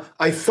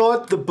 I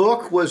thought the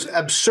book was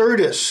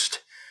absurdist.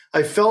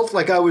 I felt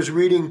like I was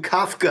reading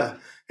Kafka.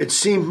 It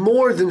seemed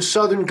more than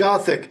Southern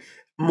Gothic,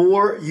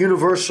 more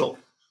universal.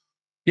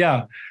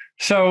 Yeah.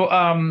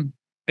 So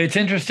it's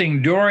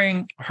interesting.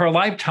 During her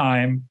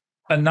lifetime,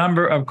 a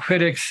number of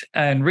critics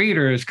and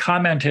readers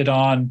commented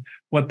on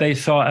what they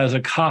saw as a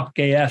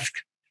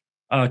Kafkaesque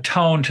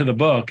tone to the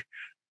book.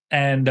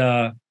 And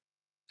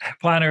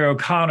Flannery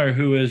O'Connor,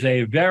 who is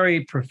a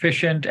very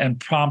proficient and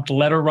prompt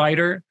letter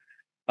writer,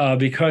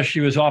 because she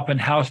was often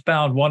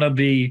housebound, one of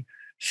the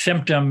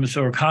symptoms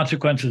or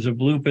consequences of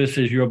lupus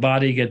is your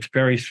body gets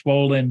very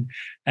swollen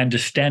and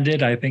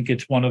distended. I think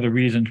it's one of the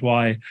reasons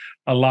why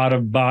a lot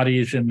of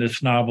bodies in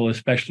this novel,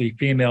 especially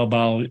female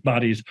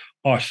bodies,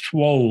 are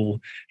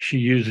swole. She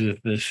uses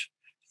this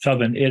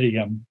Southern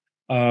idiom.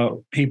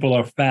 People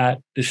are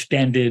fat,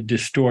 distended,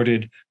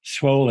 distorted,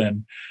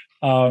 swollen.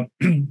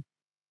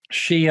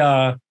 She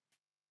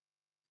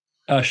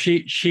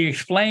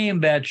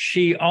explained that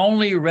she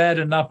only read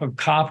enough of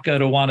Kafka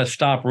to want to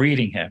stop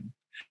reading him.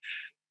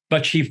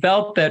 But she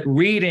felt that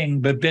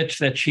reading the bits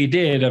that she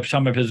did of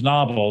some of his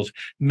novels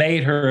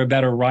made her a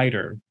better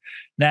writer.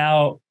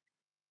 Now,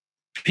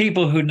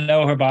 people who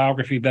know her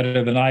biography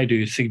better than I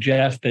do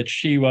suggest that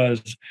she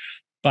was,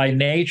 by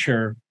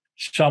nature,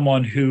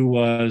 someone who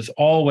was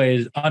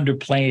always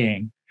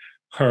underplaying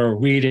her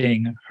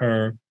reading,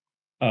 her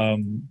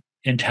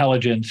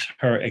intelligence,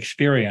 her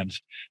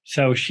experience.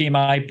 So she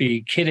might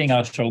be kidding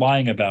us or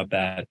lying about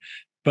that.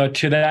 But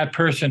to that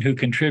person who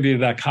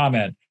contributed that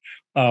comment,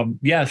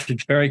 yes,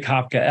 it's very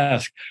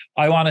Kafkaesque.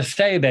 I want to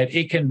say that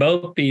it can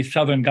both be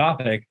Southern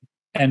Gothic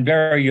and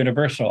very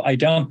universal. I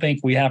don't think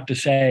we have to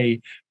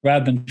say,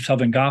 rather than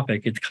Southern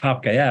Gothic, it's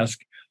Kafkaesque.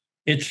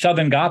 It's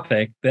Southern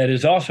Gothic that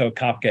is also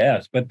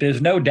Kafkaesque. But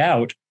there's no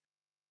doubt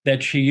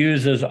that she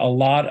uses a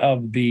lot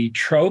of the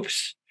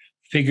tropes,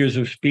 figures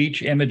of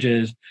speech,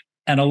 images,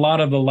 and a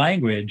lot of the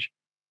language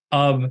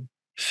of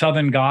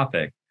Southern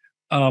Gothic.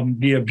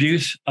 The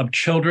abuse of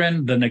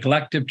children, the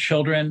neglect of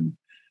children,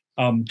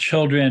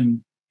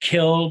 children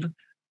killed,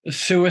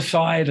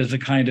 suicide as a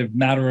kind of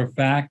matter of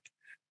fact,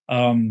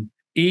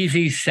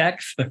 easy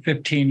sex. The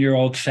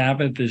 15-year-old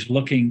Sabbath is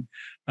looking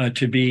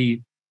to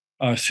be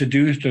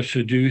seduced or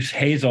seduce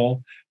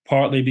Hazel,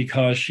 partly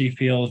because she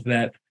feels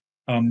that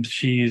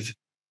she's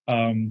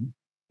a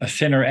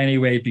sinner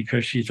anyway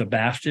because she's a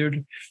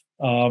bastard.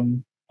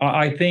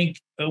 I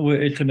think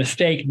it's a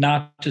mistake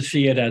not to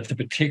see it as a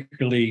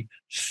particularly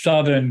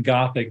Southern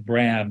Gothic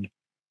brand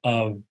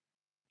of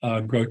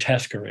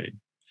grotesquerie.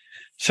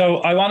 So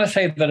I want to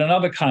say that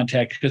another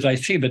context, because I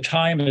see the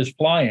time is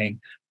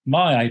flying.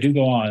 I do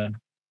go on.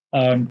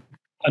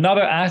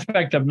 Another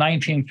aspect of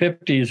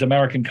 1950s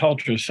American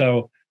culture.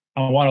 So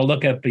I want to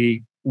look at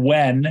the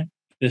when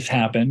this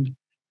happened.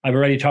 I've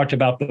already talked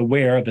about the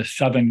where, the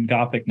Southern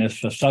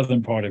Gothicness, the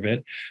Southern part of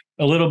it,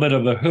 a little bit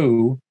of the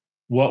who,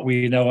 what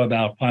we know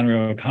about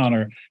Flannery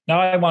O'Connor. Now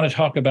I want to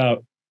talk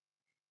about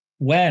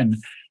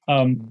when.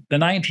 The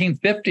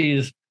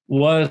 1950s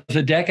was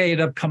a decade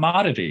of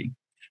commodity.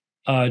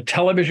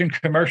 Television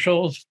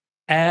commercials,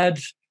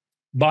 ads,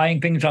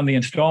 buying things on the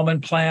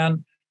installment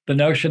plan, the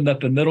notion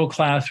that the middle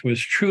class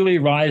was truly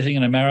rising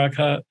in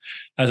America.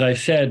 As I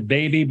said,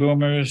 baby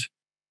boomers,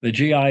 the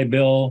GI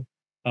Bill,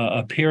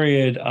 a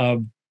period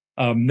of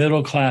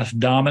middle class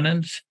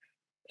dominance.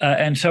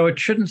 And so it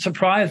shouldn't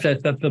surprise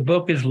us that the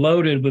book is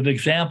loaded with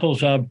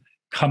examples of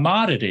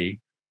commodity.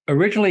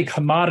 Originally,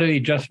 commodity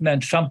just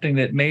meant something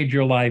that made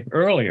your life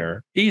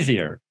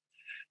easier,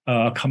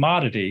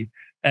 commodity.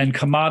 And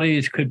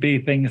commodities could be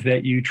things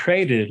that you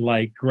traded,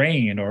 like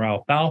grain or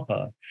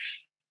alfalfa.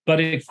 But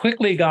it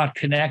quickly got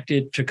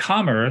connected to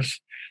commerce,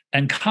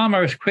 and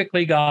commerce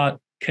quickly got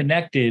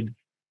connected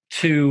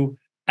to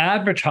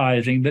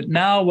advertising that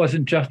now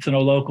wasn't just in a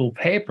local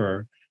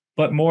paper,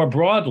 but more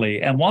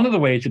broadly. And one of the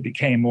ways it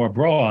became more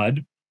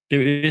broad,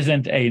 there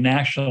isn't a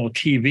national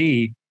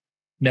TV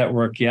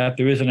network yet,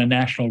 there isn't a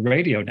national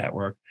radio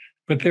network,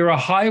 but there are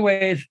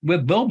highways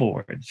with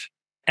billboards.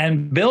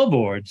 And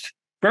billboards,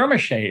 Burma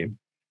Shave,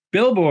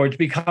 billboards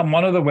become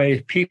one of the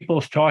ways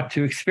people start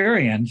to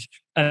experience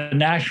a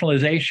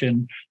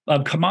nationalization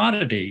of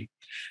commodity.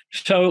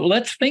 So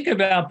let's think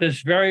about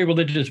this very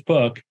religious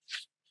book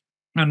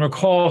and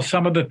recall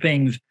some of the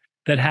things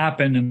that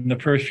happen in the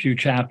first few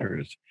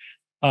chapters.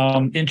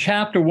 In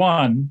chapter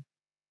 1,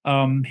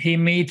 he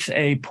meets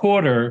a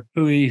porter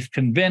who he's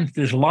convinced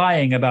is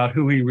lying about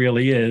who he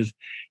really is.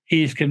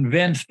 He's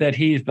convinced that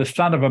he's the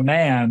son of a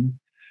man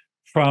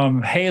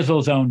from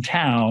Hazel's own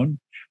town,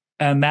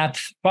 and that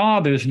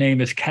father's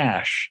name is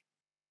Cash.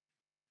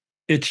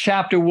 It's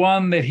chapter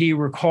 1 that he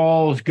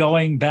recalls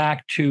going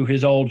back to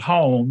his old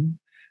home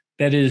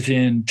that is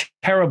in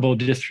terrible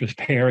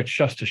disrepair. It's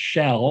just a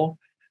shell.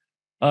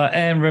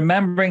 And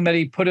remembering that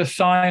he put a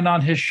sign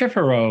on his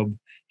chifforobe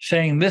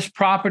saying, "This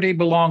property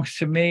belongs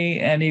to me.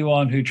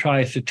 Anyone who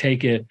tries to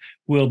take it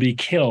will be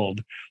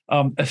killed."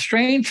 A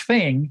strange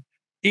thing,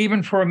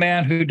 even for a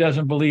man who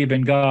doesn't believe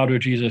in God or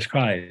Jesus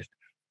Christ.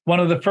 One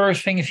of the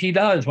first things he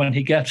does when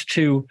he gets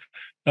to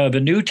the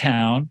new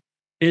town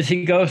is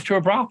he goes to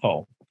a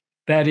brothel.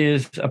 That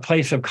is a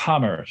place of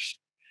commerce.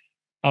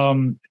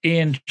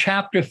 In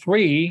chapter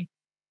 3,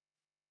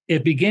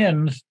 it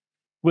begins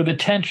with a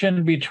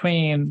tension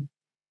between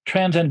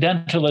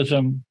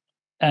transcendentalism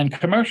and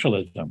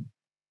commercialism.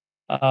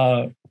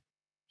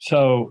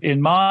 So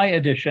in my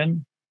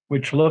edition,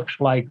 which looks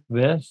like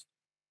this,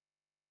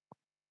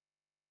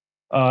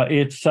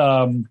 it's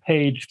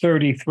page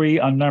 33,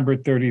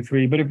 unnumbered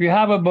 33. But if you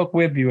have a book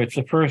with you, it's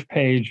the first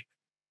page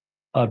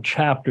of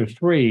chapter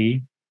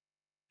 3.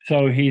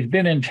 So he's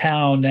been in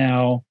town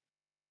now,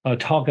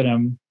 talking to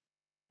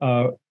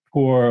him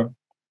for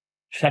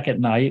second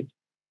night.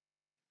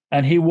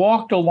 And he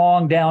walked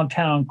along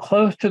downtown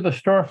close to the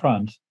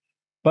storefronts,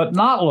 but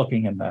not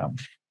looking in them.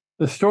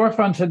 The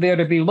storefronts are there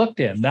to be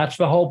looked in. That's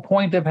the whole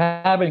point of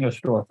having a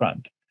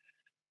storefront.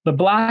 The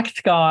black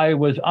sky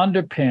was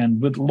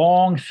underpinned with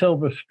long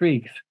silver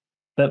streaks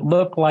that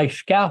looked like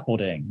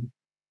scaffolding,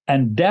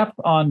 and depth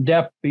on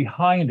depth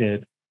behind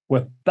it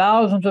were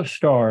thousands of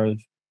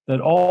stars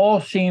that all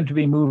seemed to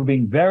be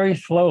moving very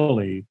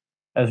slowly,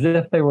 as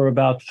if they were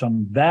about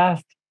some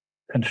vast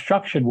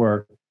construction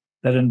work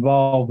that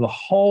involved the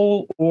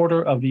whole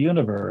order of the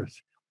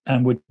universe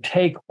and would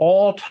take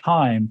all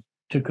time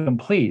to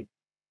complete.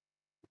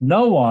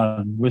 No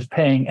one was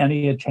paying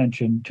any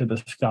attention to the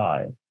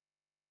sky.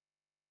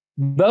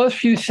 Those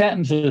few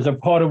sentences are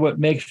part of what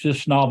makes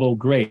this novel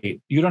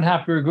great. You don't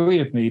have to agree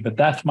with me, but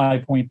that's my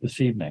point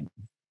this evening.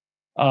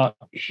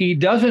 He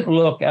doesn't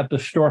look at the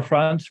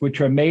storefronts,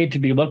 which are made to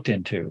be looked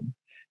into.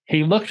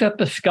 He looks at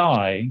the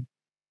sky,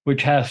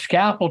 which has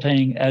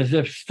scaffolding, as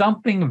if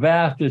something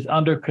vast is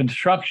under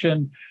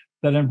construction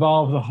that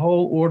involves the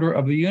whole order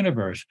of the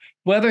universe.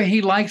 Whether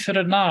he likes it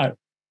or not,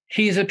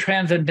 he's a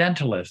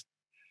transcendentalist.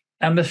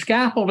 And the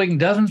scaffolding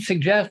doesn't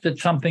suggest that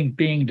something's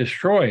being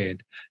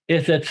destroyed.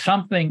 It's that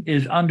something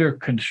is under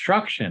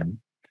construction.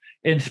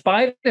 In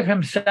spite of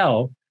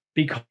himself,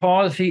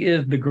 because he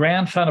is the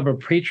grandson of a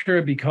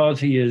preacher, because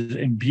he is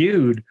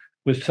imbued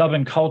with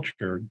Southern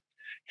culture,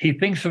 he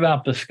thinks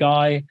about the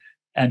sky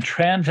and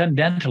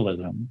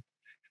transcendentalism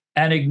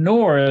and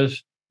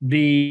ignores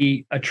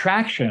the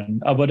attraction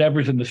of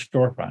whatever's in the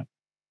storefront.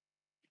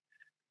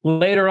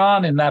 Later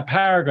on in that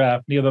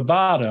paragraph near the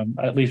bottom,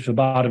 at least the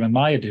bottom in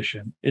my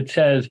edition, it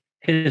says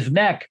his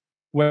neck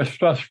was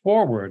thrust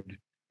forward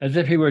as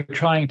if he were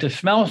trying to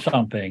smell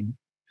something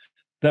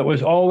that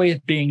was always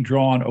being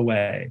drawn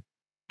away.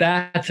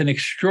 That's an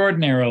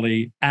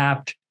extraordinarily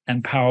apt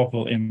and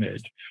powerful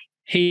image.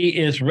 He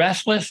is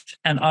restless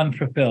and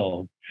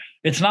unfulfilled.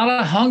 It's not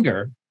a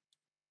hunger.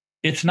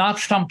 It's not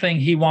something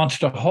he wants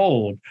to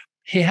hold.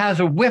 He has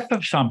a whiff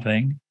of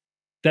something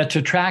that's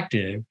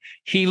attractive.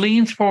 He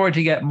leans forward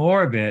to get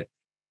more of it,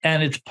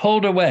 and it's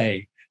pulled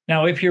away.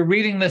 Now, if you're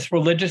reading this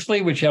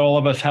religiously, which all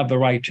of us have the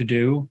right to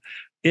do,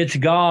 it's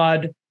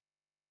God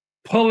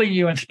pulling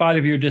you in spite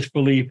of your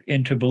disbelief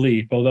into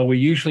belief, although we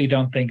usually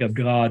don't think of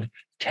God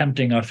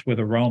tempting us with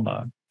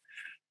aroma.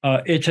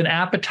 It's an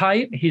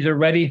appetite. He's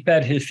already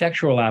fed his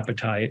sexual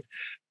appetite,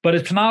 but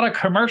it's not a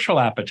commercial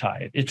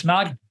appetite. It's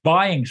not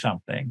buying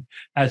something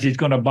as he's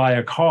going to buy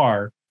a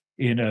car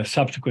in a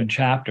subsequent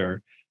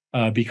chapter,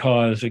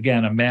 because,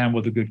 again, a man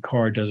with a good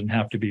car doesn't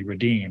have to be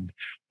redeemed.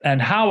 And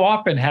how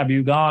often have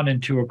you gone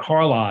into a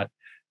car lot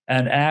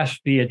and asked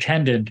the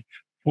attendant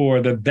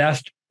for the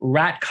best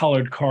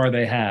rat-colored car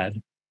they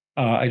had?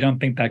 I don't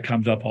think that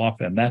comes up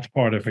often. That's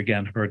part of,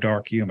 again, her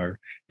dark humor.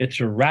 It's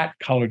a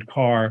rat-colored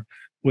car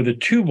with a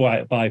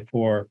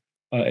 2x4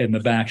 in the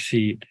back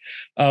seat.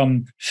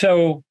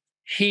 So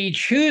he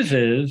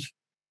chooses,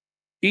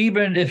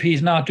 even if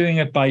he's not doing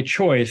it by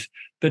choice,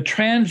 the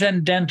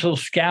transcendental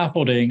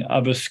scaffolding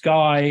of a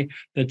sky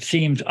that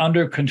seems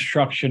under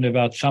construction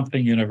about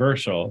something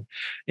universal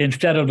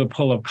instead of the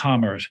pull of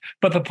commerce.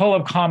 But the pull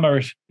of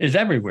commerce is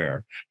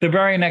everywhere. The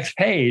very next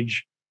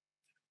page,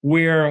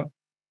 where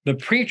the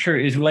preacher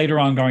is later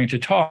on going to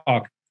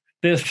talk,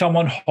 there's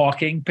someone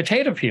hawking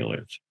potato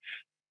peelers.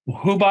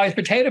 Who buys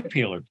potato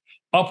peelers?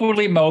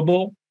 Upwardly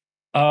mobile,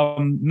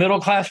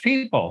 middle-class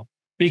people,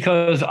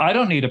 because I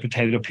don't need a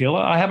potato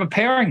peeler. I have a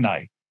paring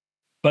knife.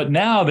 But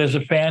now there's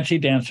a fancy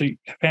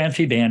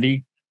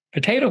dandy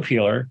potato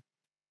peeler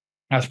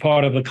as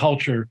part of the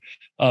culture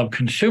of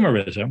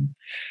consumerism.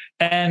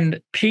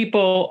 And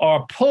people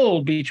are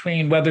pulled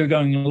between whether they're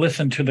going to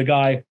listen to the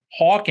guy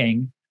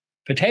hawking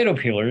potato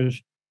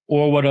peelers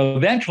or what will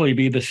eventually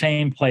be the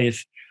same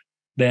place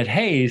that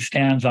Hayes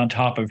stands on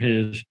top of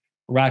his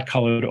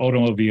rat-colored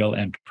automobile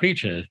and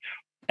preaches.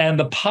 And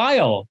the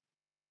pile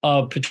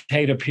of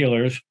potato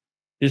peelers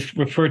is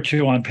referred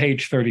to on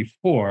page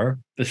 34,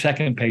 the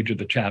second page of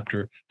the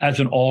chapter,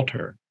 as an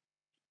altar.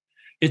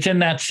 It's in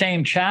that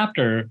same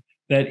chapter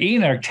that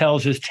Enoch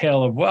tells his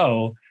tale of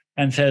woe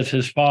and says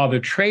his father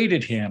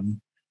traded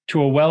him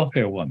to a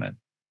welfare woman.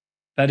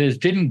 That is,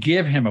 didn't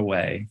give him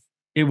away.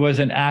 It was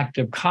an act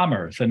of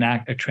commerce,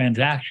 a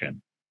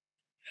transaction.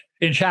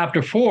 In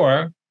chapter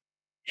 4,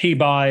 he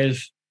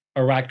buys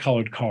a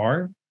rat-colored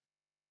car.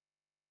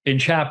 In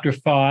chapter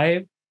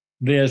 5,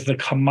 there's the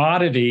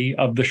commodity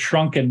of the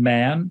shrunken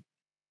man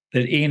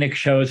that Enoch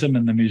shows him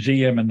in the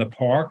museum in the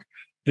park,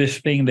 this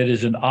thing that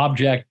is an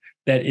object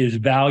that is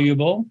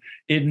valuable.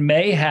 It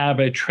may have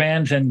a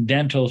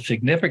transcendental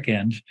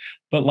significance,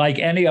 but like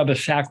any other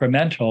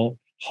sacramental,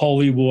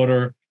 holy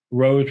water,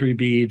 rosary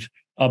beads,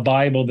 a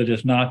Bible that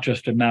is not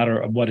just a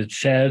matter of what it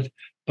says,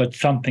 but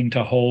something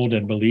to hold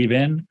and believe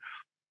in.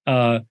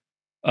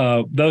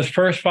 Those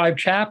first 5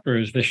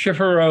 chapters, the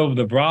chiffero,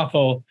 the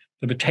brothel,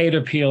 the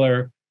potato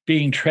peeler,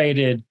 being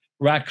traded,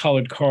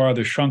 rat-colored car,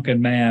 the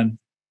shrunken man,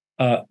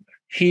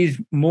 he's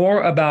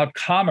more about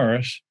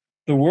commerce.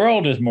 The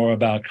world is more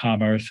about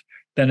commerce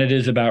than it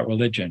is about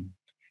religion.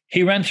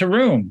 He rents a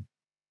room.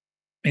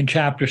 In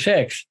chapter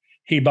 6,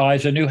 he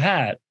buys a new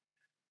hat.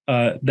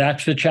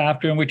 That's the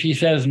chapter in which he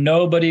says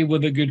nobody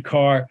with a good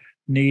car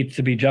needs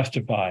to be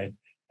justified.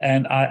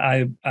 And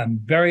I'm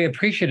very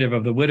appreciative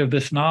of the wit of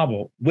this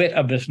novel.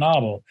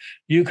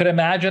 You could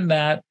imagine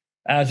that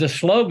as a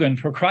slogan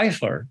for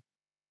Chrysler.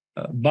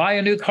 Buy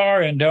a new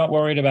car and don't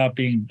worry about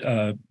being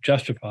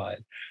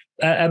justified.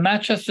 And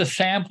that's just a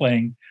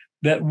sampling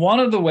that one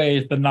of the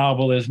ways the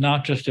novel is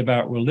not just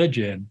about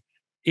religion,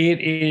 it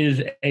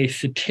is a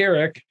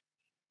satiric,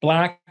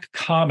 Black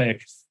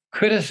comic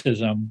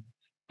criticism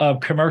of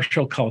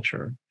commercial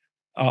culture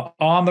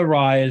on the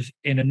rise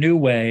in a new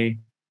way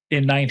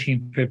in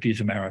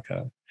 1950s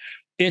America.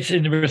 It's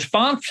in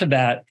response to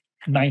that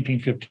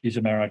 1950s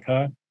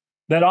America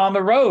that On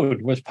the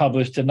Road was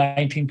published in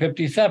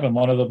 1957,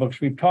 one of the books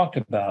we've talked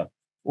about,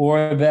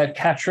 or that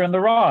Catcher in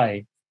the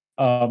Rye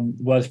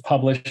was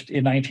published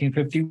in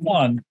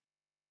 1951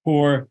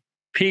 for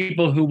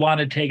people who want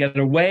to take it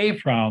away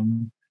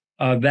from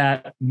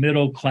that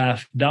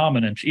middle-class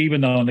dominance,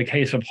 even though in the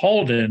case of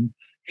Holden,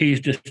 he's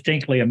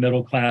distinctly a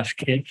middle-class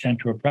kid sent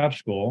to a prep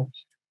school.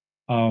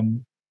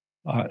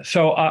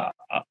 So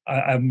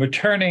I'm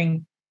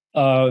returning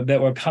that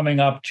we're coming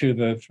up to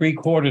the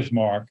 3/4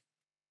 mark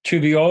to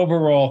the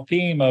overall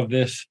theme of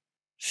this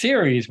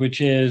series,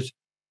 which is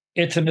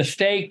it's a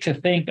mistake to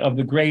think of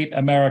the great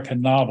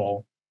American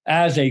novel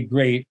as a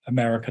great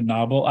American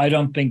novel. I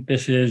don't think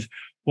this is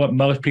what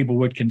most people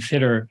would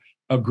consider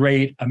a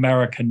great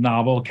American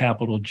novel,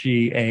 capital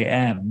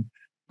GAN,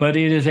 but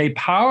it is a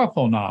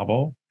powerful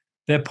novel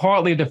that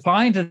partly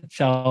defines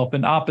itself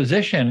in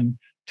opposition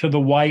to the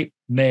white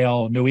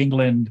male New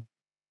England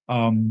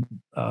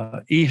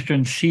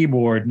Eastern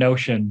Seaboard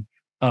notion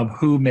of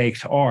who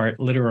makes art,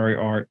 literary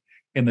art,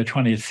 in the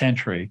 20th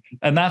century.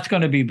 And that's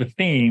going to be the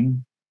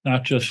theme,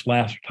 not just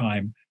last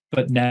time,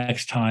 but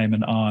next time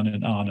and on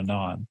and on and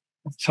on.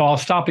 So I'll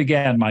stop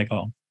again,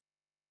 Michael.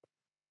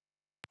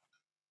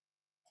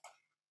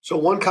 So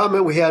one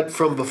comment we had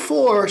from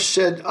before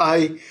said,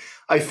 I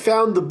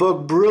found the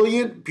book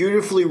brilliant,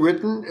 beautifully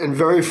written, and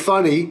very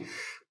funny,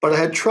 but I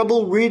had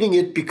trouble reading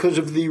it because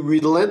of the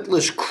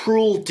relentless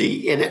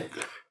cruelty in it.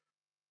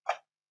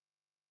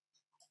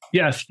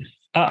 Yes.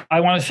 I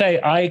want to say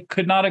I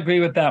could not agree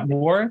with that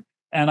more.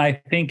 And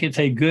I think it's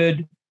a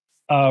good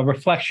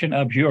reflection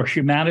of your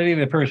humanity,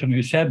 the person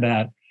who said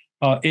that.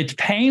 It's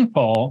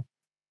painful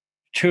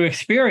to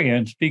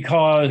experience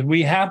because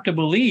we have to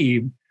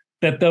believe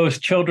that those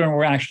children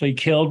were actually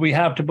killed. We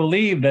have to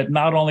believe that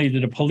not only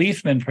did a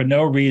policeman for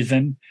no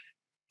reason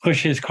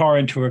push his car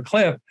into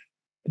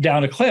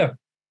down a cliff,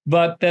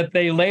 but that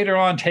they later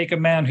on take a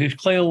man who's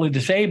clearly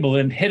disabled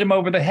and hit him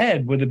over the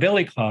head with a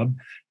billy club,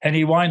 and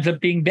he winds up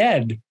being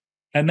dead.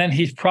 And then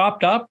he's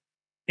propped up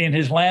in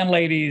his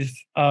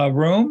landlady's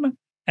room,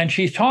 and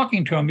she's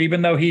talking to him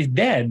even though he's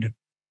dead.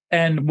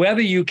 And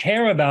whether you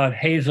care about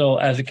Hazel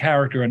as a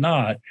character or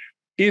not,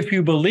 if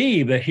you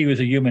believe that he was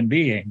a human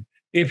being,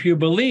 if you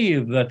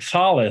believe that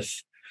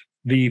Solace,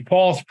 the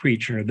false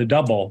preacher, the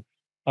double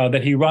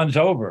that he runs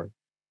over,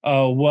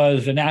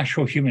 was an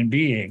actual human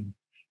being,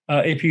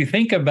 if you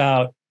think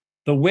about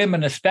the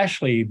women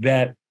especially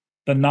that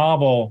the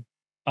novel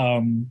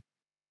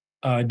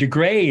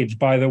degrades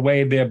by the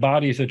way their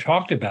bodies are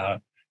talked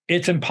about,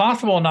 it's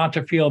impossible not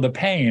to feel the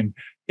pain.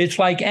 It's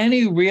like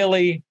any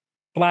really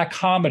Black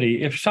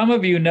comedy. If some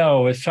of you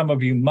know, as some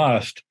of you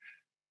must,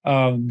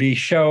 the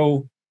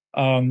show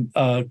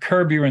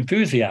Curb Your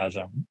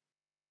Enthusiasm,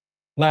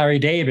 Larry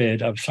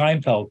David of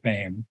Seinfeld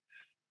fame,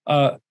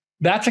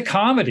 that's a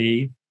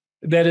comedy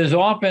that is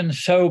often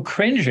so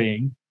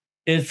cringing,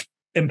 it's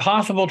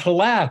impossible to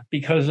laugh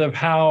because of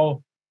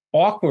how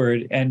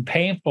awkward and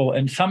painful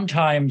and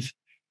sometimes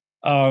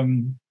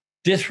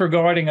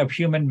disregarding of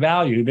human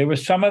value. There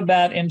was some of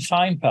that in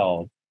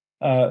Seinfeld,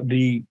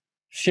 the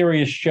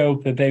serious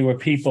joke that they were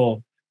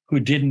people who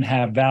didn't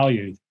have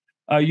values.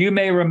 You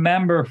may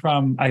remember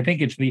from, I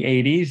think it's the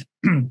 80s,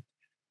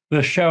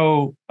 the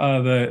show,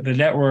 the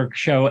network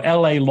show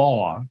LA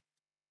Law.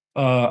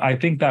 I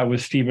think that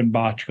was Stephen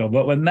Bochco.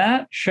 But when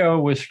that show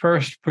was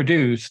first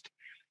produced,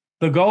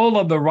 the goal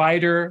of the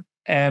writer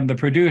and the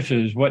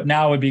producers, what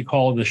now would be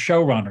called the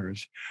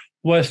showrunners,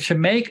 was to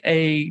make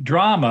a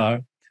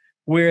drama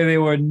where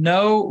there were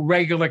no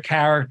regular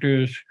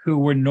characters who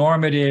were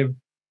normative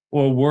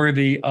or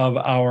worthy of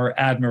our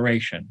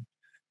admiration.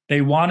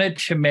 They wanted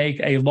to make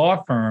a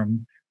law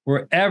firm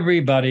where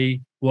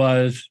everybody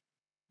was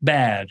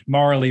bad,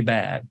 morally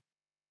bad.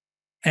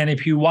 And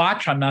if you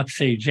watch, I'm not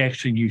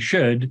suggesting you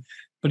should,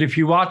 but if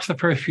you watch the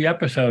first few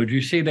episodes,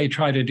 you see they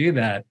try to do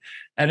that.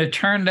 And it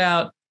turned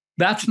out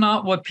that's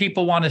not what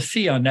people want to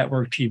see on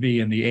network TV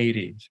in the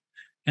 80s.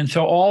 And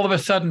so all of a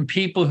sudden,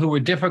 people who were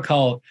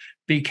difficult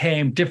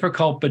became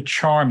difficult but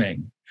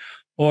charming,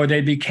 or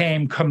they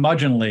became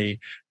curmudgeonly.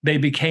 They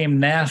became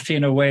nasty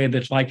in a way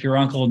that's like your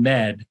Uncle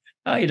Ned.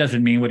 He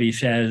doesn't mean what he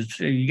says.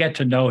 You get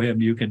to know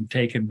him, you can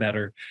take him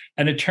better.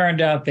 And it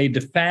turned out they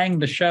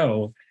defanged the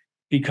show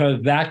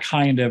because that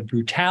kind of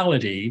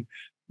brutality,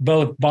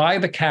 both by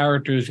the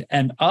characters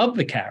and of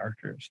the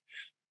characters,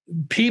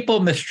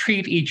 people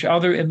mistreat each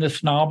other in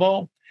this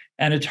novel,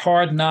 and it's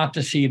hard not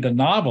to see the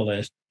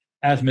novelist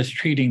as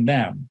mistreating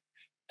them.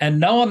 And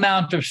no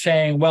amount of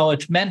saying, well,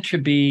 it's meant to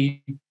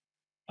be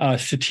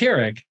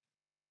satiric,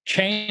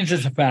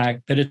 changes the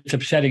fact that it's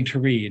upsetting to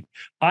read.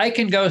 I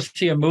can go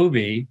see a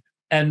movie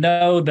and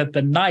know that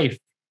the knife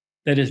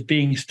that is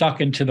being stuck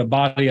into the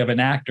body of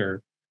an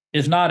actor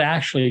is not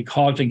actually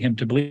causing him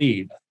to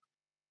bleed.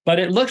 But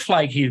it looks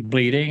like he's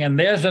bleeding, and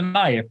there's a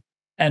knife,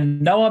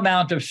 and no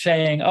amount of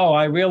saying, oh,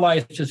 I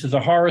realize this is a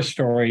horror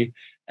story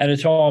and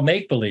it's all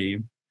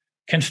make-believe,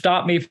 can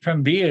stop me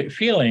from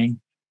feeling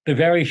the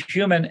very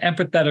human,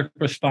 empathetic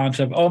response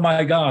of, oh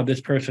my God,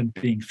 this person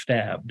being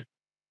stabbed.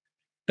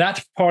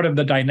 That's part of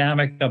the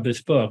dynamic of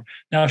this book.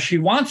 Now, she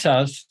wants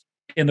us,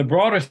 in the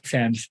broader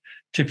sense,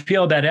 to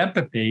feel that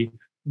empathy.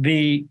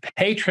 The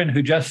patron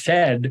who just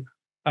said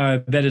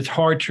that it's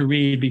hard to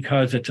read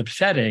because it's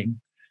upsetting,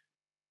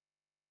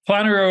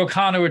 Flannery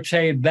O'Connor would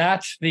say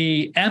that's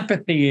the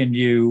empathy in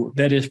you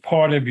that is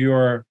part of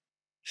your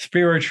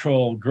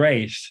spiritual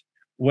grace,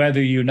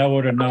 whether you know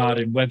it or not,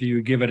 and whether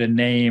you give it a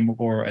name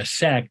or a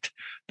sect.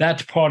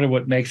 That's part of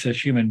what makes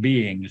us human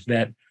beings,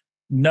 that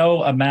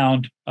no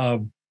amount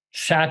of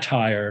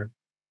satire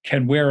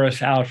can wear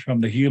us out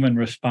from the human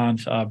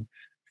response of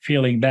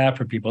feeling bad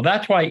for people.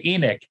 That's why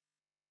Enoch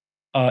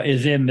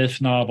is in this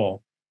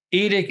novel.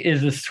 Enoch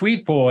is a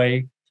sweet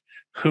boy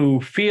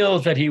who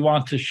feels that he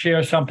wants to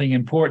share something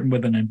important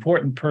with an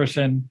important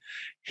person.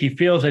 He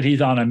feels that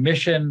he's on a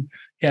mission.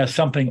 He has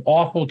something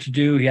awful to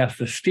do. He has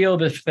to steal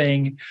this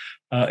thing.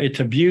 It's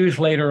abused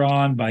later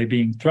on by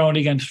being thrown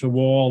against the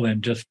wall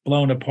and just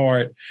blown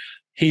apart.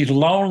 He's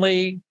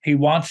lonely. He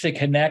wants to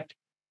connect.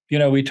 You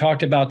know, we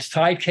talked about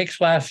sidekicks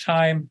last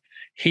time.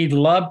 He'd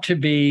love to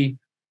be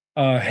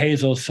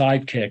Hazel's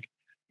sidekick.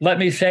 Let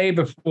me say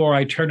before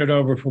I turn it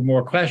over for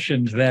more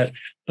questions that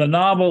the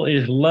novel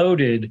is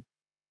loaded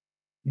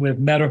with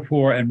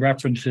metaphor and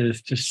references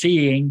to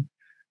seeing,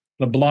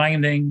 the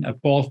blinding, a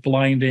false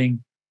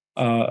blinding.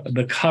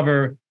 The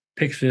cover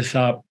picks this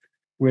up.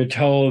 We're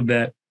told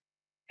that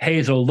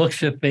Hazel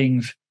looks at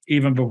things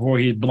even before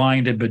he's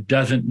blinded, but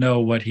doesn't know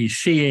what he's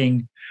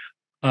seeing.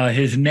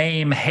 His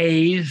name,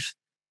 Haze,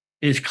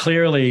 is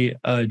clearly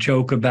a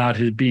joke about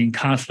his being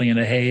constantly in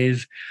a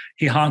haze.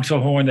 He honks a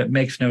horn that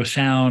makes no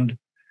sound.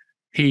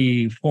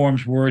 He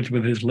forms words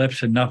with his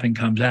lips and nothing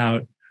comes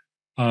out.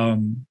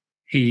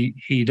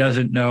 He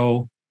doesn't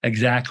know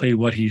exactly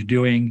what he's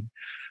doing.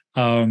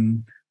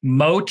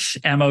 Motes,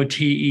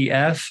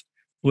 M-O-T-E-S,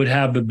 would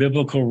have the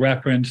biblical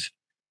reference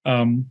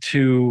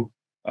to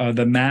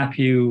the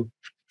Matthew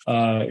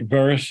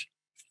verse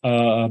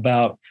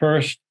about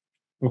first,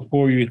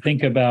 before you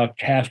think about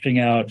casting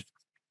out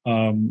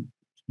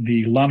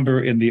the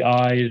lumber in the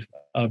eyes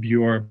of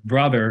your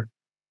brother,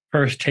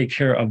 first take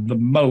care of the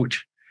mote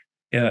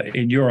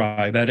in your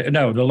eye.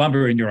 The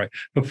lumber in your eye.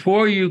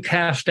 Before you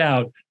cast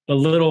out the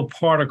little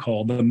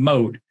particle, the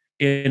mote,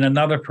 in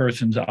another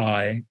person's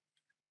eye,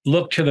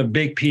 look to the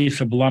big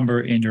piece of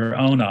lumber in your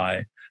own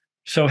eye.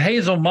 So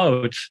haze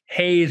motes,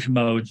 is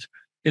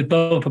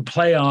both a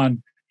play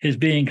on his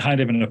being kind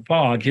of in a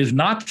fog, his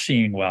not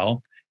seeing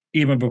well,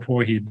 even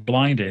before he's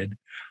blinded,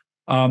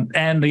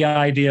 and the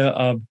idea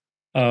of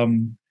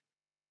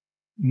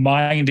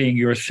minding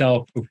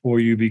yourself before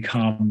you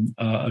become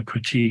a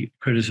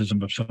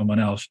criticism of someone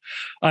else.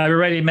 I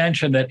already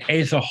mentioned that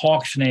Asa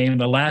Hawke's name,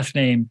 the last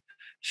name,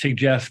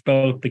 suggests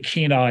both the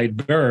keen-eyed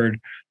bird,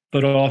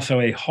 but also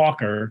a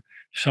hawker,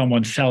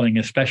 someone selling,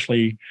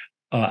 especially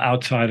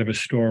outside of a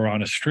store or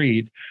on a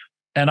street.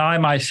 And I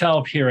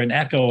myself hear an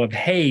echo of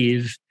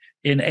haze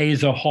in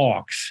Asa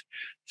Hawke's.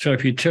 So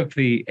if you took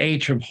the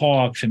H of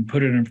Hawks and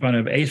put it in front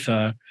of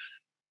Asa,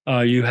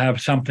 you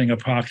have something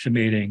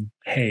approximating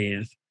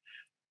haze.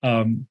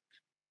 I'll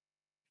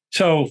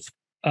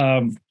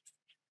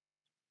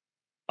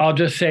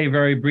just say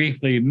very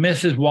briefly,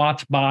 Mrs.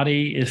 Watt's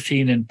body is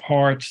seen in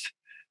parts.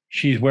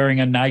 She's wearing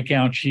a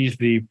nightgown. She's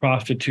the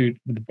prostitute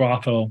with the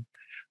brothel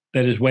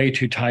that is way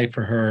too tight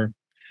for her.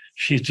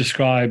 She's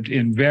described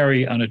in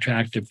very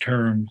unattractive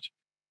terms.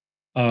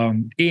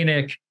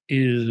 Enoch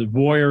is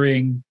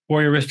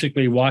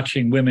voyeuristically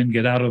watching women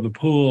get out of the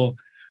pool.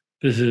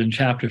 This is in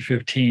chapter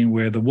 15,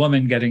 where the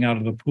woman getting out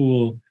of the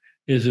pool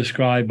is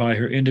described by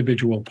her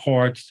individual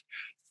parts,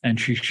 and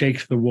she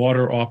shakes the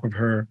water off of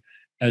her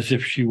as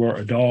if she were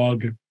a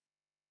dog.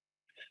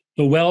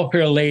 The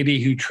welfare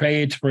lady who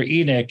trades for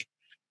Enoch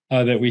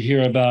that we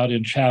hear about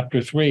in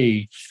chapter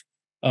 3,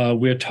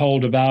 we're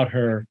told about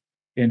her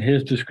in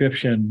his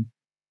description.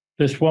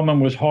 This woman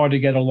was hard to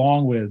get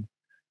along with.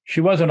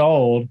 She wasn't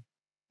old.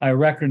 I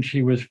reckon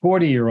she was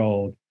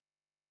 40-year-old,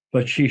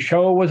 but she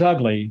sure was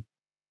ugly.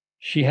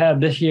 She had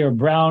this year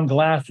brown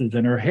glasses,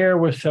 and her hair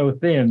was so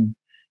thin,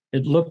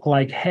 it looked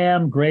like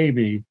ham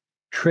gravy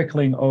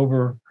trickling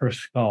over her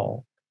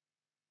skull.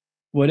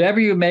 Whatever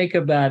you make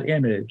of that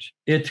image,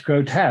 it's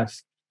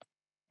grotesque.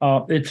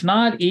 It's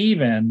not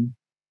even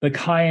the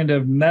kind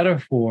of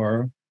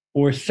metaphor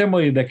or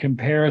simile that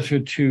compares her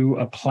to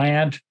a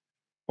plant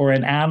or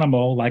an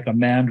animal like a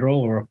mandrill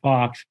or a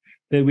fox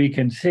that we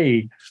can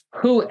see.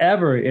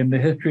 Whoever in the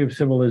history of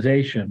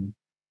civilization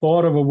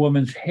thought of a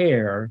woman's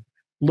hair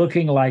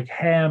looking like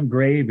ham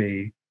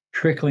gravy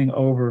trickling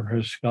over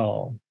her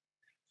skull?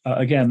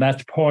 Again,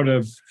 that's part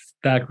of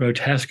that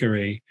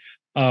grotesquerie.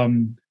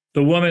 The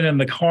woman in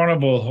the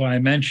carnival who I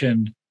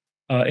mentioned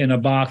in a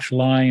box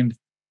lined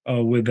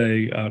with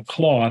a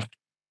cloth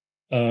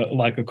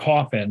like a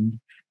coffin.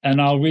 And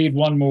I'll read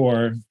one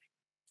more.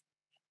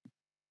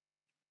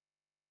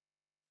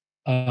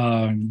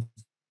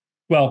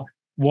 Well,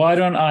 why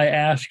don't I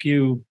ask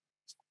you,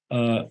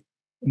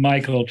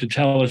 Michael, to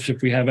tell us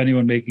if we have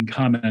anyone making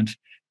comments,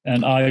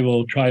 and I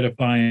will try to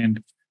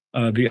find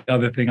the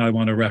other thing I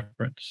want to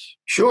reference.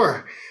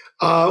 Sure.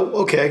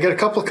 Okay, I got a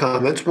couple of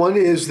comments. One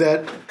is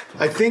that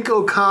I think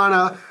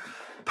O'Connor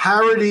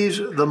parodies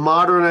the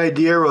modern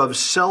idea of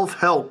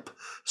self-help,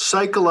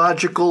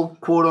 psychological,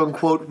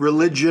 quote-unquote,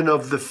 religion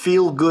of the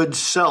feel-good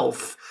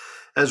self,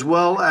 as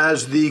well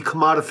as the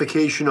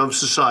commodification of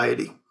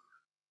society.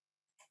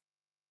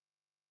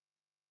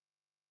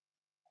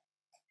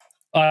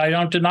 I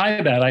don't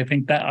deny that. I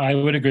think that I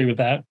would agree with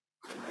that.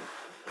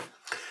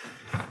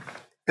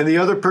 And the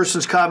other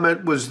person's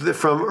comment was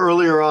from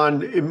earlier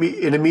on, an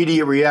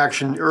immediate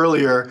reaction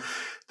earlier.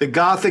 The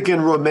Gothic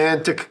and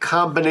Romantic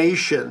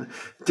combination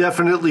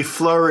definitely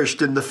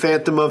flourished in the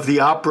Phantom of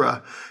the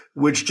Opera,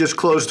 which just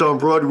closed on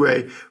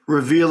Broadway,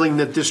 revealing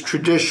that this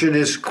tradition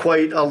is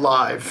quite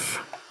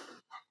alive.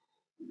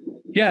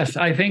 Yes,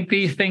 I think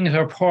these things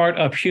are part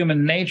of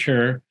human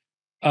nature.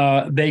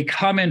 They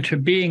come into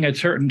being at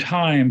certain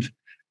times,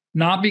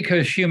 not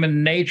because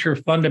human nature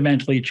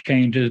fundamentally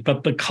changes,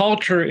 but the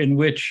culture in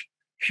which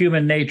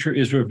human nature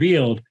is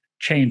revealed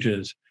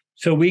changes.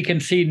 So we can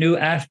see new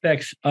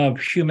aspects of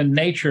human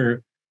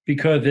nature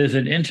because there's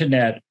an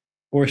internet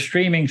or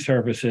streaming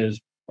services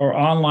or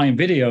online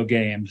video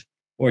games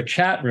or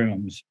chat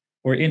rooms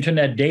or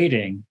internet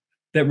dating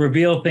that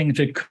reveal things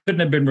that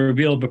couldn't have been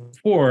revealed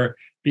before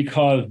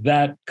because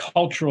that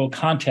cultural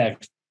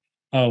context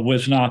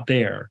was not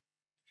there.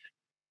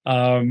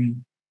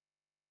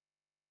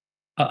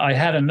 I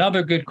had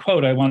another good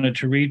quote I wanted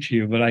to read to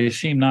you, but I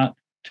seem not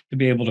to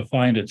be able to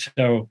find it.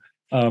 So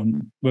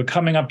we're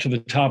coming up to the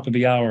top of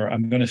the hour.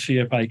 I'm going to see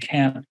if I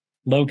can't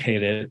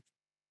locate it.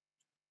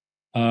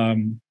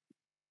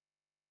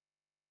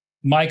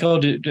 Michael,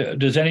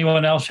 does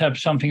anyone else have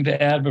something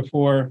to add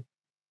before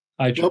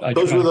Nope,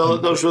 those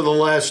were the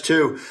last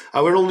two. I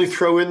would only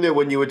throw in there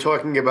when you were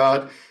talking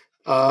about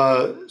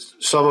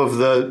some of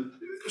the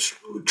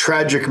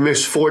tragic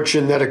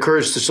misfortune that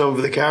occurs to some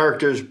of the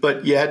characters,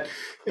 but yet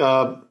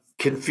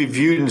can be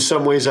viewed in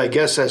some ways, I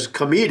guess, as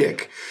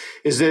comedic.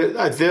 Is that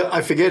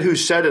I forget who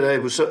said it.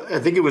 I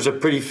think it was a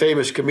pretty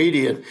famous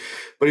comedian,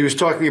 but he was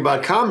talking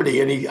about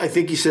comedy, and I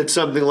think he said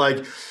something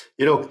like,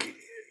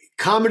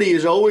 comedy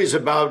is always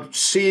about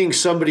seeing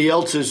somebody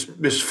else's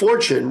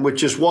misfortune,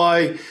 which is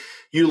why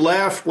you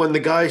laugh when the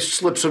guy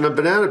slips on a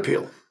banana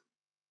peel.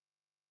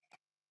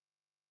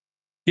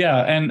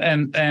 Yeah,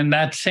 and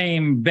that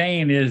same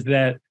vein is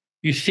that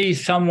you see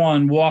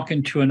someone walk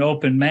into an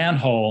open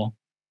manhole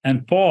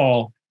and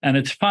fall, and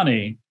it's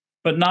funny,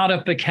 but not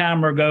if the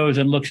camera goes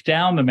and looks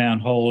down the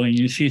manhole and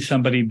you see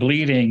somebody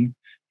bleeding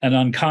and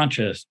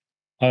unconscious.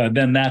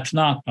 Then that's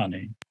not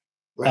funny.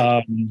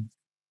 Right.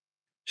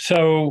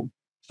 So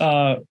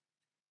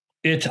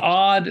it's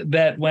odd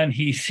that when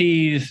he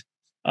sees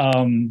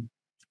the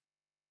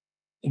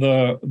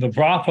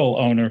brothel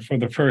owner for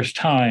the first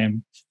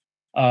time,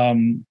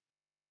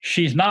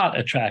 she's not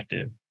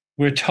attractive.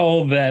 We're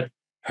told that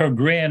her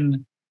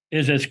grin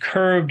is as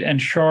curved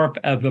and sharp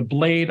as the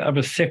blade of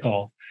a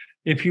sickle.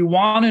 If you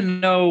want to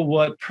know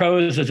what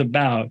prose is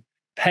about,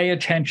 pay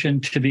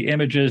attention to the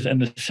images and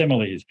the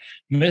similes.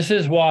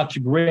 Mrs. Watt's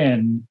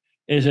grin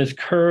is as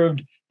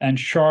curved and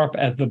sharp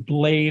as the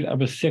blade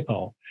of a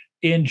sickle.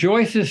 In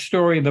Joyce's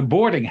story, The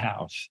Boarding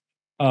House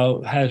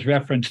has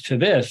reference to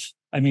this.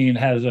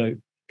 Has a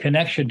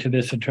connection to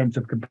this in terms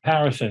of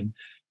comparison.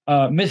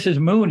 Mrs.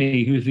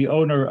 Mooney, who's the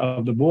owner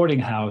of the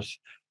boarding house,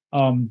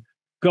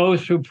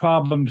 goes through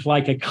problems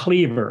like a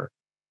cleaver.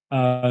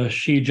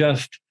 She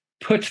just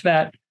puts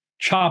that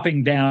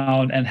chopping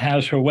down and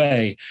has her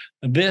way.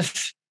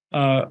 This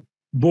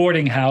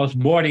boarding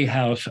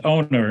house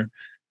owner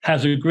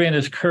has a grin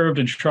as curved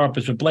and sharp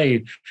as a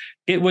blade.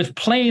 It was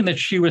plain that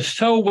she was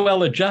so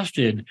well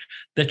adjusted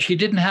that she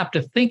didn't have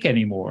to think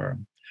anymore.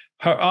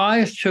 Her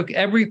eyes took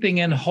everything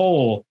in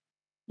whole,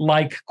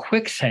 like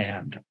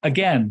quicksand.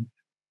 Again,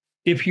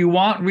 if you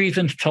want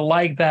reasons to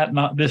like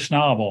this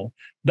novel,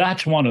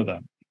 that's one of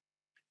them.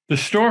 The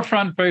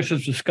storefront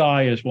versus the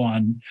sky is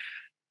one.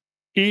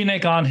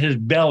 Enoch on his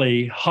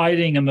belly,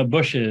 hiding in the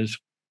bushes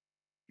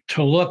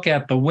to look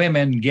at the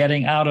women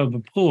getting out of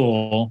the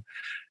pool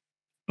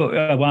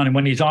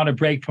when he's on a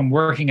break from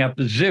working at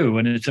the zoo.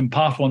 And it's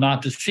impossible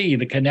not to see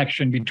the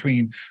connection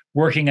between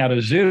working at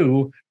a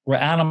zoo where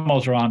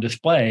animals are on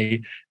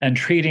display and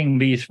treating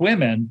these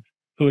women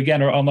who,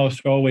 again, are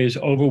almost always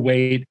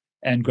overweight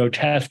and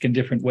grotesque in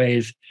different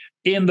ways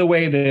in the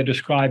way they're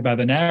described by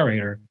the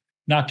narrator,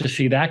 not to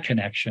see that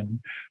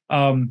connection.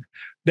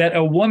 That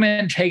a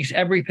woman takes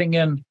everything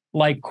in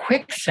like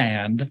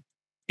quicksand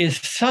is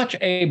such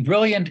a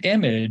brilliant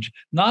image,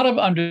 not of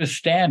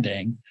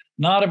understanding,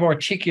 not of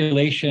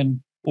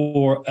articulation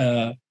or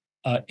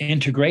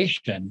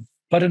integration,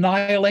 but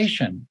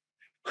annihilation.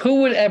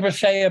 Who would ever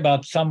say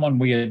about someone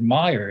we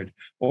admired,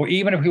 or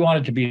even if we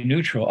wanted to be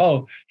neutral,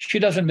 oh, she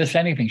doesn't miss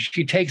anything.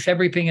 She takes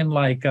everything in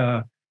like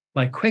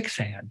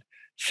quicksand.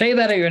 Say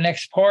that at your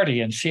next party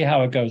and see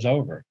how it goes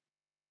over.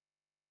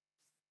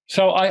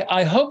 So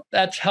I hope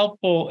that's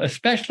helpful,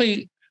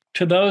 especially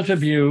to those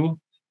of you,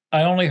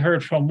 I only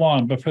heard from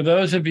one, but for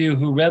those of you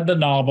who read the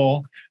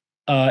novel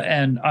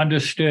and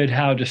understood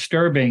how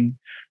disturbing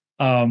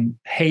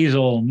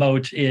Hazel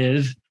Motes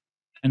is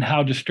and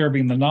how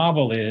disturbing the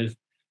novel is,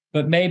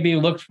 but maybe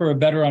looked for a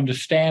better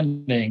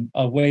understanding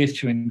of ways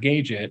to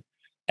engage it.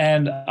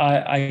 And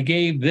I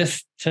gave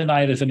this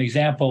tonight as an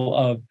example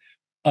of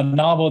a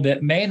novel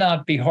that may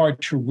not be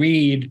hard to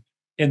read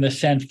in the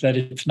sense that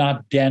it's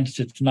not dense,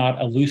 it's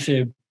not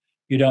elusive.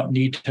 You don't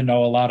need to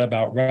know a lot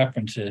about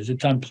references.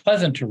 It's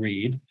unpleasant to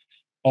read,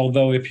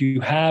 although if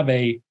you have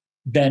a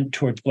bent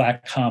towards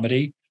Black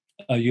comedy,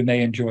 you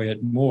may enjoy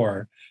it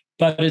more.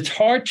 But it's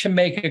hard to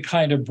make a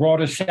kind of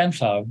broader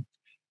sense of,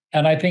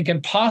 and I think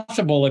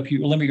impossible if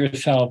you limit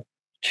yourself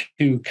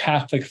to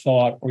Catholic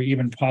thought or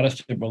even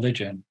Protestant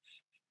religion.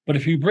 But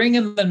if you bring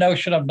in the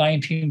notion of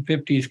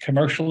 1950s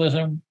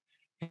commercialism,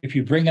 if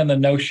you bring in the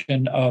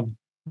notion of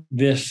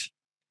this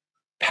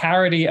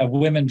parody of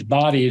women's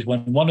bodies,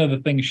 when one of the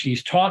things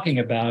she's talking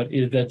about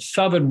is that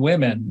Southern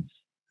women,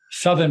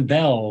 Southern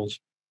belles,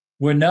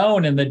 were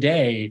known in the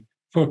day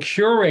for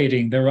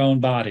curating their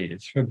own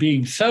bodies, for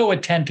being so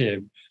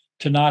attentive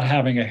to not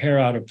having a hair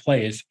out of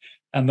place.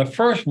 And the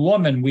first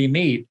woman we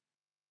meet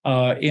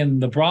in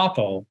the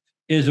brothel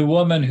is a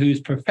woman whose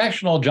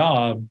professional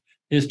job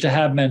is to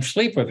have men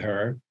sleep with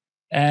her.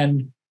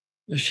 And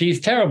she's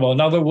terrible.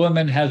 Another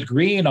woman has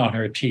green on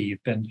her teeth,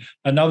 and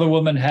another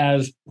woman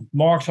has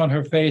marks on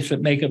her face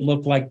that make it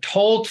look like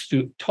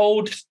toadstools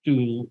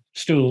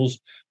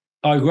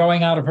are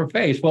growing out of her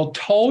face. Well,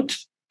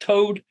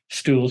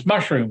 toadstools,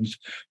 mushrooms,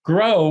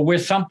 grow where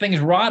something's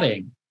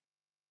rotting.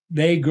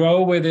 They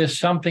grow where there's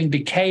something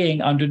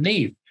decaying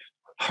underneath.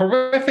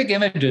 Horrific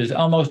images,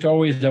 almost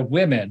always of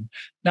women.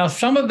 Now,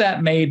 some of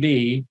that may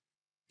be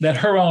that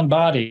her own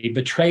body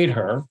betrayed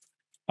her,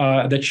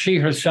 that she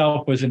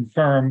herself was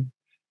infirm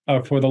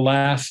for the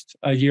last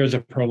years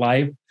of her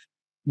life,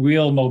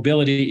 real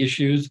mobility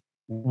issues.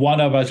 One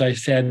of, as I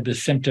said, the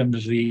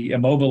symptoms, the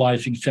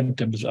immobilizing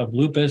symptoms of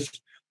lupus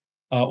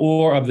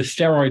or of the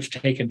steroids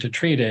taken to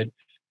treat it,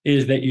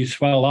 is that you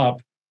swell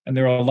up. And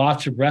there are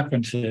lots of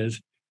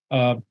references.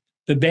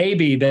 The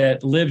baby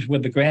that lives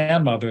with the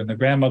grandmother, and the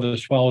grandmother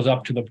swells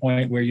up to the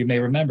point where you may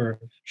remember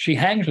she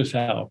hangs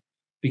herself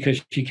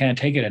because she can't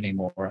take it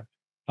anymore.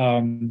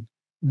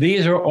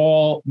 These are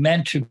all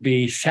meant to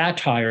be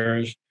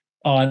satires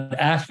on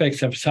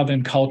aspects of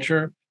Southern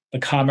culture, the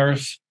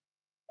commerce,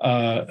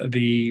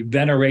 the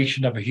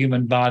veneration of a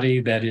human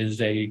body that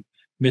is a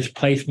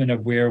misplacement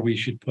of where we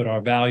should put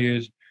our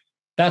values.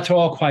 That's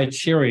all quite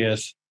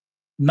serious,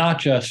 not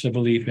just the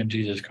belief in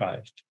Jesus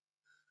Christ.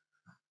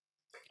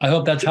 I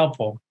hope that's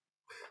helpful.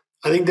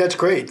 I think that's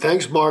great.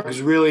 Thanks, Mark. It's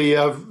really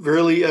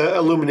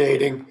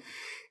illuminating.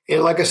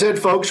 And like I said,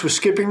 folks, we're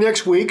skipping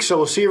next week, so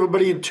we'll see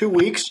everybody in 2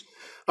 weeks.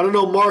 I don't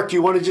know, Mark, do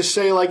you want to just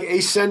say like a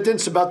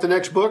sentence about the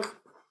next book?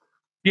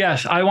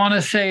 Yes, I want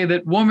to say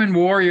that Woman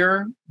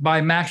Warrior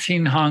by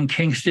Maxine Hong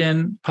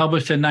Kingston,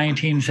 published in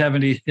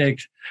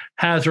 1976,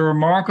 has a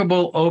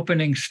remarkable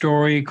opening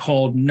story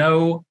called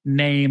No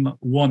Name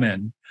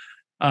Woman.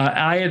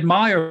 I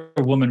admire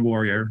Woman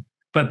Warrior,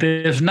 but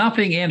there's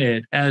nothing in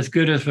it as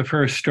good as the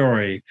first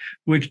story,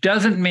 which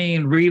doesn't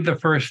mean read the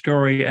first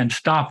story and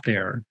stop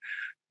there.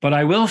 But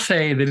I will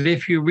say that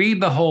if you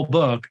read the whole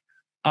book,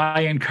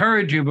 I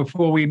encourage you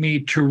before we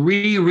meet to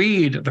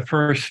reread the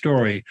first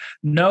story.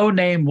 No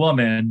Name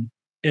Woman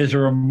is a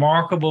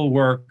remarkable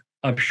work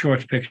of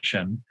short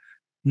fiction.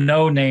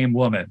 No Name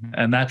Woman.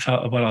 And that's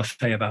what I'll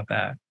say about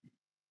that.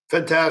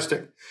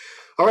 Fantastic.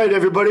 All right,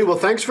 everybody. Well,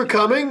 thanks for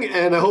coming.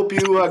 And I hope you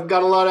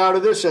got a lot out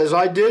of this, as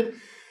I did.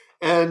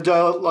 And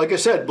like I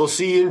said, we'll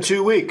see you in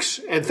 2 weeks.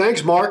 And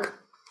thanks,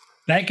 Mark.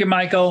 Thank you,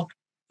 Michael.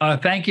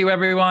 Thank you,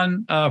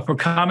 everyone, for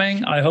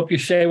coming. I hope you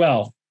stay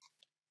well.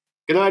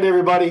 Good night,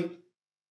 everybody.